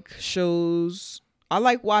like shows. I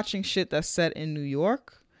like watching shit that's set in New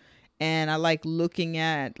York, and I like looking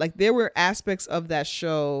at like there were aspects of that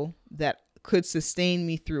show that could sustain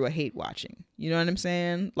me through a hate watching. You know what I'm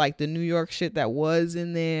saying? Like the New York shit that was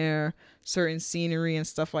in there, certain scenery and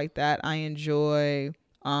stuff like that. I enjoy.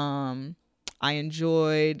 I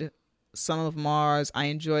enjoyed Son of Mars. I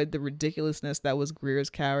enjoyed the ridiculousness that was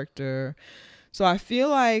Greer's character. So I feel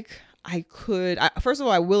like I could. First of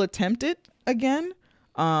all, I will attempt it again.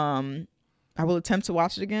 I will attempt to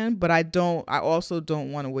watch it again, but I also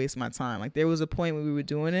don't want to waste my time. Like there was a point when we were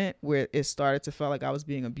doing it where it started to feel like I was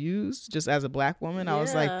being abused just as a Black woman. I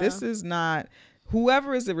was like, this is not,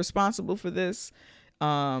 whoever is responsible for this,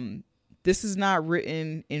 this is not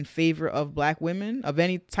written in favor of Black women, of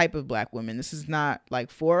any type of Black women. This is not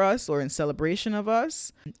like for us or in celebration of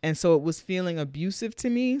us. And so it was feeling abusive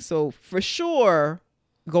to me. So for sure,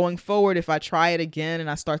 going forward, if I try it again and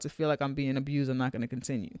I start to feel like I'm being abused, I'm not going to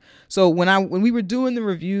continue. So when we were doing the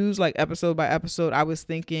reviews, like episode by episode, I was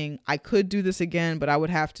thinking I could do this again, but I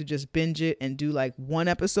would have to just binge it and do like one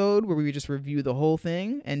episode where we would just review the whole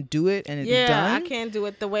thing and do it and it'd be done. I can't do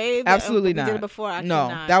it the way absolutely we not. did it before. I no,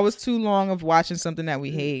 cannot. that was too long of watching something that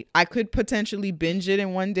we hate. I could potentially binge it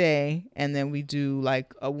in one day and then we do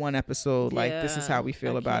like a one episode, like this is how we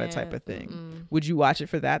feel about it type of thing. Mm-mm. Would you watch it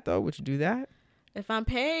for that though? Would you do that? If I'm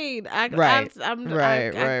paid, right. Right.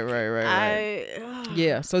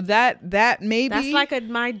 Yeah. So that maybe that's like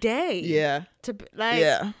my day. Yeah. To like.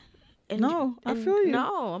 Yeah. And, I feel you.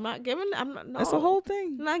 No, I'm not giving. I'm not. No, that's a whole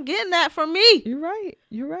thing. I'm not getting that from me. You're right.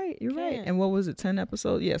 And what was it? 10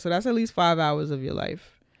 episodes? Yeah. So that's at least 5 hours of your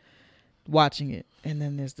life watching it, and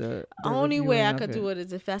then there's the only way I could do it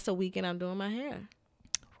is if that's a weekend I'm doing my hair.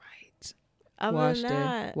 Right. Other than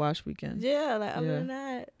that, wash weekend. Yeah. Like other than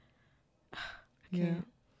that. Yeah.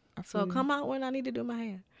 So come out when I need to do my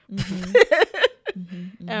hair.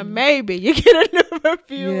 Mm-hmm. And maybe you get a new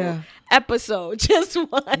review episode, just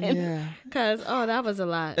one. Yeah. Cause that was a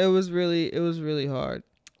lot. It was really hard.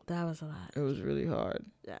 That was a lot. It was really hard.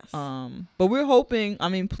 Yes. But we're hoping, I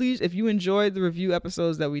mean, please, if you enjoyed the review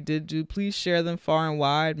episodes that we did do, please share them far and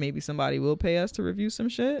wide. Maybe somebody will pay us to review some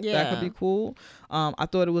shit. Yeah. That could be cool. I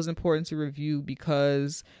thought it was important to review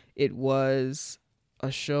because it was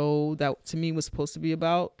a show that to me was supposed to be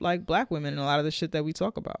about like black women and a lot of the shit that we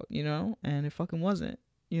talk about, you know, and it fucking wasn't.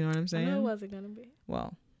 You know what I'm saying? I know it wasn't gonna be.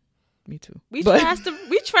 Well, me too. We trashed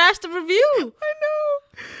the review. I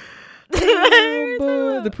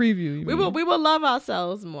know. The preview. We will love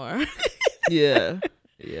ourselves more. Yeah.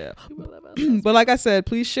 But like I said,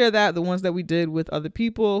 please share the ones that we did with other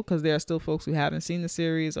people, because there are still folks who haven't seen the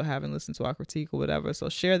series or haven't listened to our critique or whatever. So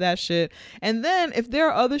share that shit. And then if there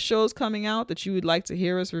are other shows coming out that you would like to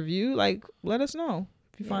hear us review, like let us know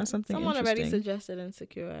if you find something someone interesting. already suggested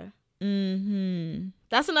Insecure. Mm-hmm.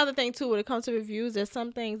 That's another thing too when it comes to reviews. There's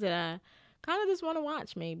some things that I kind of just want to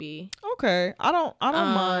watch maybe. Okay. I don't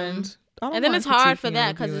mind. And then it's hard for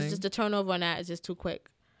that because it's just the turnover on that is just too quick.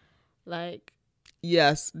 Like.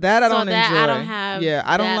 Yes, that I don't enjoy. I don't have. Yeah,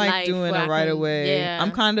 I don't like doing it right away. Yeah.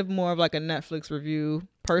 I'm kind of more of like a Netflix review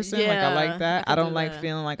person. Like I like that. I don't like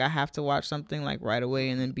feeling like I have to watch something like right away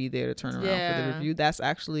and then be there to turn around for the review. That's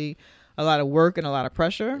actually a lot of work and a lot of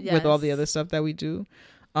pressure with all the other stuff that we do.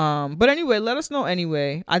 But anyway, let us know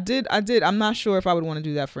anyway. I did. I'm not sure if I would want to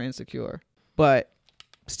do that for Insecure, but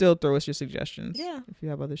still throw us your suggestions. Yeah. If you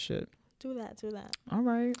have other shit. Do that. All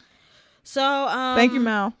right. So thank you,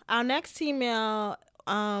 Mal. Our next email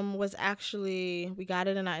was actually, we got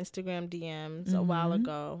it in our Instagram DMs a while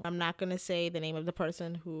ago. I'm not gonna say the name of the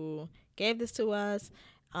person who gave this to us,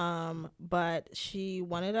 but she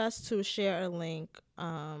wanted us to share a link.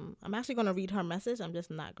 I'm actually gonna read her message. I'm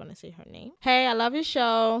just not gonna say her name. Hey, I love your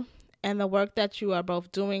show and the work that you are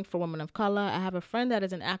both doing for women of color. I have a friend that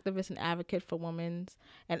is an activist and advocate for women's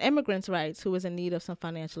and immigrants' rights who is in need of some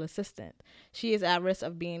financial assistance. She is at risk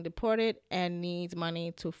of being deported and needs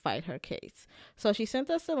money to fight her case. So she sent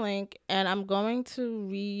us a link, and I'm going to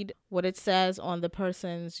read what it says on the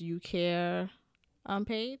person's You Care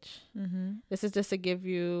page. Mm-hmm. This is just to give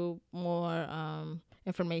you more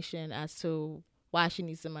information as to why she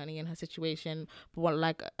needs the money in her situation. But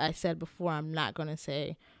like I said before, I'm not going to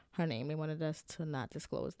say her name. They wanted us to not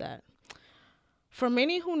disclose that. For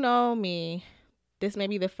many who know me, this may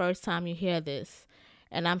be the first time you hear this,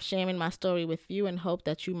 and I'm sharing my story with you and hope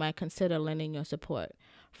that you might consider lending your support.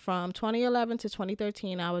 From 2011 to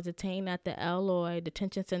 2013, I was detained at the Eloy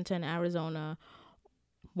Detention Center in Arizona,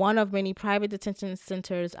 one of many private detention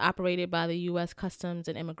centers operated by the U.S. Customs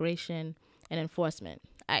and Immigration and Enforcement,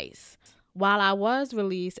 ICE. While I was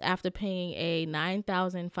released after paying a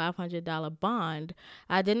 $9,500 bond,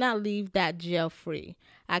 I did not leave that jail free.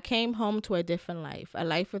 I came home to a different life, a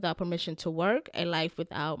life without permission to work, a life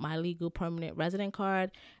without my legal permanent resident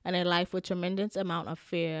card, and a life with tremendous amount of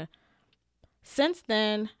fear. Since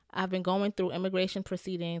then, I've been going through immigration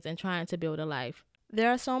proceedings and trying to build a life. There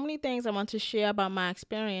are so many things I want to share about my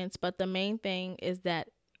experience, but the main thing is that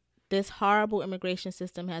this horrible immigration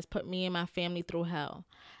system has put me and my family through hell.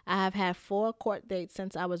 I have had 4 court dates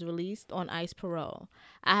since I was released on ICE parole.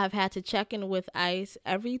 I have had to check in with ICE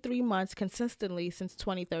every 3 months consistently since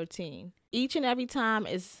 2013. Each and every time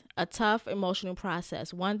is a tough emotional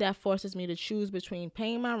process, one that forces me to choose between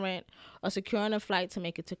paying my rent or securing a flight to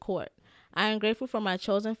make it to court. I am grateful for my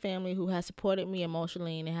chosen family who has supported me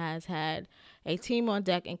emotionally and has had a team on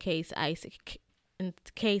deck in case ICE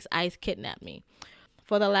kidnapped me.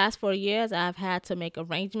 For the last 4 years, I've had to make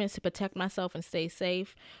arrangements to protect myself and stay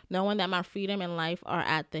safe, knowing that my freedom and life are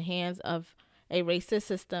at the hands of a racist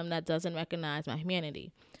system that doesn't recognize my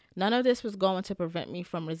humanity. None of this was going to prevent me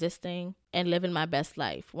from resisting and living my best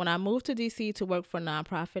life. When I moved to DC to work for a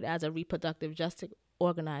nonprofit as a reproductive justice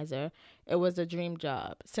organizer, it was a dream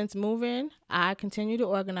job. Since moving, I continue to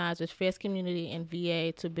organize with Fierce Community in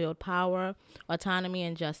VA to build power, autonomy,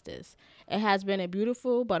 and justice. It has been a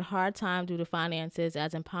beautiful but hard time due to finances.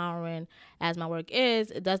 As empowering as my work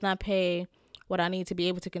is, it does not pay what I need to be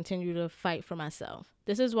able to continue to fight for myself.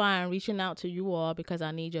 This is why I'm reaching out to you all, because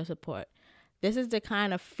I need your support. This is the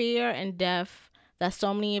kind of fear and death that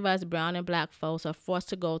so many of us brown and black folks are forced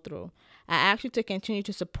to go through. I ask you to continue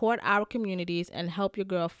to support our communities and help your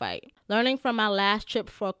girl fight. Learning from my last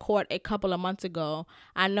trip for court a couple of months ago,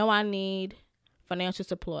 I know I need financial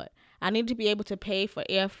support. I need to be able to pay for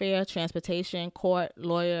airfare, transportation, court,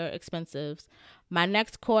 lawyer expenses. My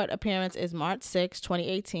next court appearance is March 6,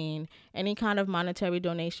 2018. Any kind of monetary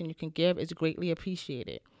donation you can give is greatly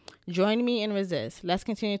appreciated. Join me and resist. Let's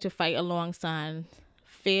continue to fight alongside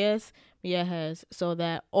Fierce Viejas so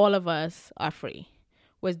that all of us are free.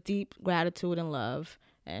 With deep gratitude and love,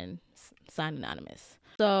 and signed anonymous.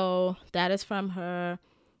 So that is from her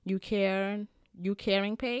You Caring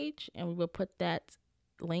page, and we will put that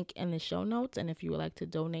link in the show notes. And if you would like to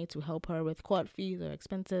donate to help her with court fees or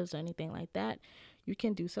expenses or anything like that, you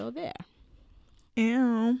can do so there.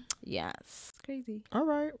 Ew. Yes. Crazy. All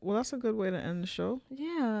right. Well, that's a good way to end the show.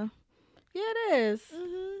 Yeah. Yeah, it is.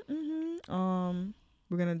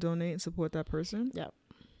 We're gonna donate and support that person. Yep.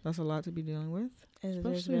 That's a lot to be dealing with, Especially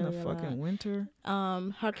especially in the fucking winter.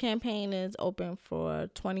 Her campaign is open for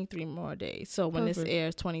 23 more days. So when this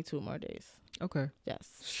airs, 22 more days. Okay. Yes.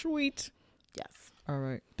 Sweet. Yes. All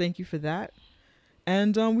right. Thank you for that.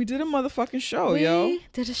 And we did a motherfucking show, We yo.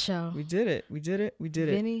 did a show. We did it.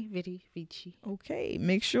 Vinny, Vidi, Vici. Okay.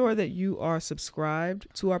 Make sure that you are subscribed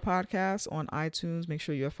to our podcast on iTunes. Make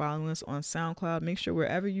sure you're following us on SoundCloud. Make sure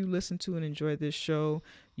wherever you listen to and enjoy this show,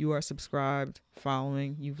 you are subscribed,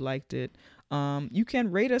 following, you've liked it. You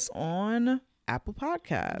can rate us on Apple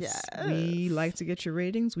Podcasts. Yes. We like to get your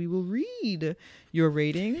ratings. We will read your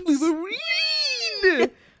ratings. We will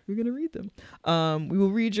read. We're going to read them. We will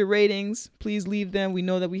read your ratings. Please leave them. We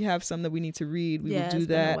know that we have some that we need to read. We will do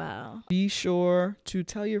that. Wow. Be sure to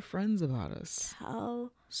tell your friends about us.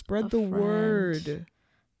 Spread the word.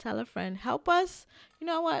 Tell a friend. Help us. You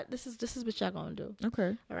know what? This is what y'all going to do.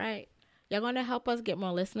 Okay. All right. Y'all going to help us get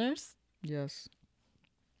more listeners. Yes.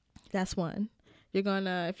 That's one. You're going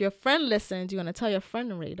to, if your friend listens, you're going to tell your friend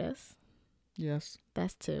to rate us. Yes.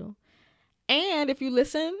 That's two. And if you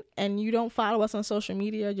listen and you don't follow us on social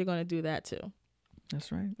media, you're going to do that too.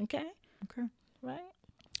 That's right. Okay. Right.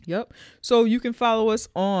 Yep. So you can follow us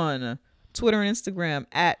on Twitter and Instagram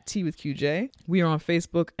at Tea with QJ. We are on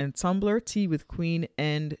Facebook and Tumblr, Tea with Queen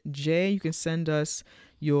and J. You can send us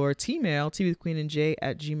your T-mail,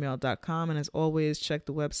 teawithqueenandj@gmail.com. And as always, check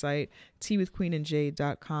the website,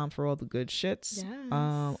 teawithqueenandj.com for all the good shits.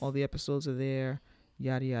 Yes. All the episodes are there.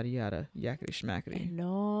 Yada, yada, yada. Yakety schmackety. And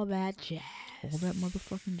all that jazz. All that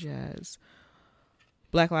motherfucking jazz.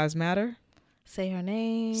 Black Lives Matter. Say her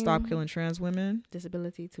name. Stop killing trans women.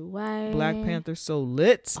 Disability too white. Black Panther so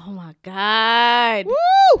lit. Oh my God. Woo!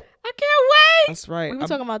 I can't wait. That's right. We were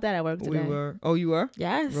talking about that at work today. We were. Oh, you were?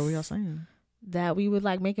 Yes. What were y'all saying? That we would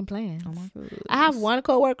like making plans. Oh my God. I have one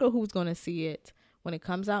coworker who's going to see it when it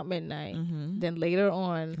comes out midnight. Mm-hmm. Then later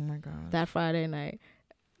on Oh my God. that Friday night.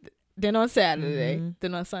 Then on Saturday.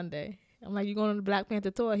 Then on Sunday. I'm like, you going on the Black Panther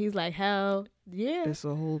tour? He's like, hell yeah. It's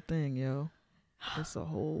a whole thing, yo. It's a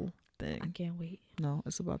whole I thing. can't wait. No,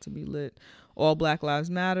 it's about to be lit. All Black Lives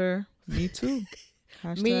Matter. Me too.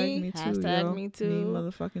 Hashtag me too. Hashtag yo. me too. Me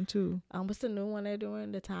motherfucking too. What's the new one they're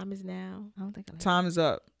doing? The Time Is Now. I don't think I like Time is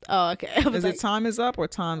up. Oh, okay. Is it time is up or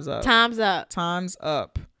time's up? Time's up. Time's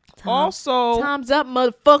up. Also, Time's up,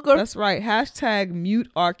 motherfucker. that's right. Hashtag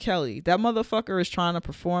mute R. Kelly. That motherfucker is trying to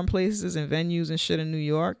perform places and venues and shit in New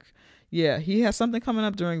York. Yeah, he has something coming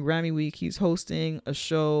up during Grammy week. He's hosting a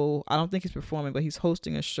show. I don't think he's performing, but he's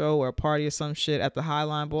hosting a show or a party or some shit at the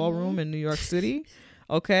Highline Ballroom in New York City.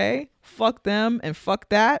 Okay? Fuck them and fuck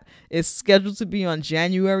that. It's scheduled to be on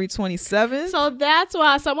January 27th. So that's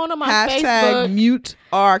why someone on my Hashtag Facebook. mute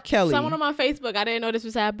R. Kelly. Someone on my Facebook, I didn't know this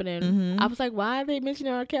was happening. I was like, why are they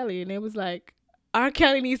mentioning R. Kelly? And it was like, R.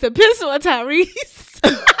 Kelly needs to piss on Tyrese.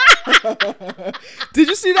 Did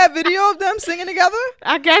you see that video of them singing together?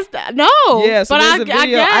 I guess no. Yeah, so but there's a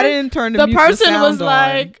video. I didn't turn the person was on.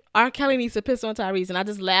 like, R. Kelly needs to piss on Tyrese, and I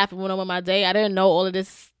just laughed and went on with my day. I didn't know all of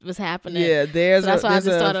this was happening. Yeah, that's why I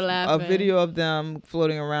just started laughing. A video of them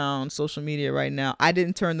floating around social media right now. I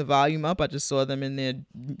didn't turn the volume up. I just saw them in there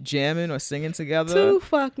jamming or singing together. Two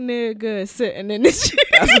fuck niggas sitting in this.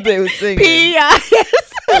 That's what they were singing.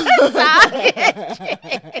 P.I.S.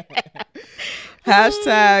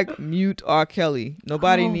 Hashtag mute R. Kelly.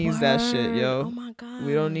 Nobody needs that shit, yo. Oh my god.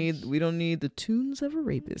 We don't need the tunes of a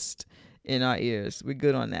rapist in our ears. We're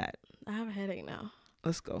good on that. I have a headache now.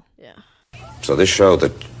 Let's go. Yeah. So this show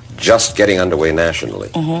that just getting underway nationally.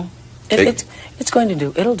 Mm-hmm. It's going to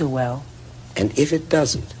do. It'll do well. And if it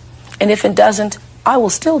doesn't? And if it doesn't, I will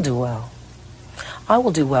still do well. I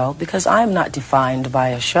will do well because I am not defined by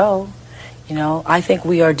a show. You know, I think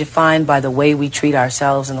we are defined by the way we treat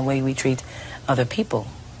ourselves and the way we treat other people.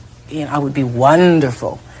 You know, it would be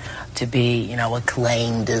wonderful to be, you know,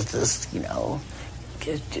 acclaimed as this, you know,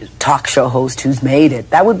 talk show host who's made it.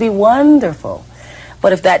 That would be wonderful.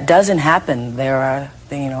 But if that doesn't happen, there are,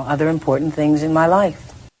 you know, other important things in my life.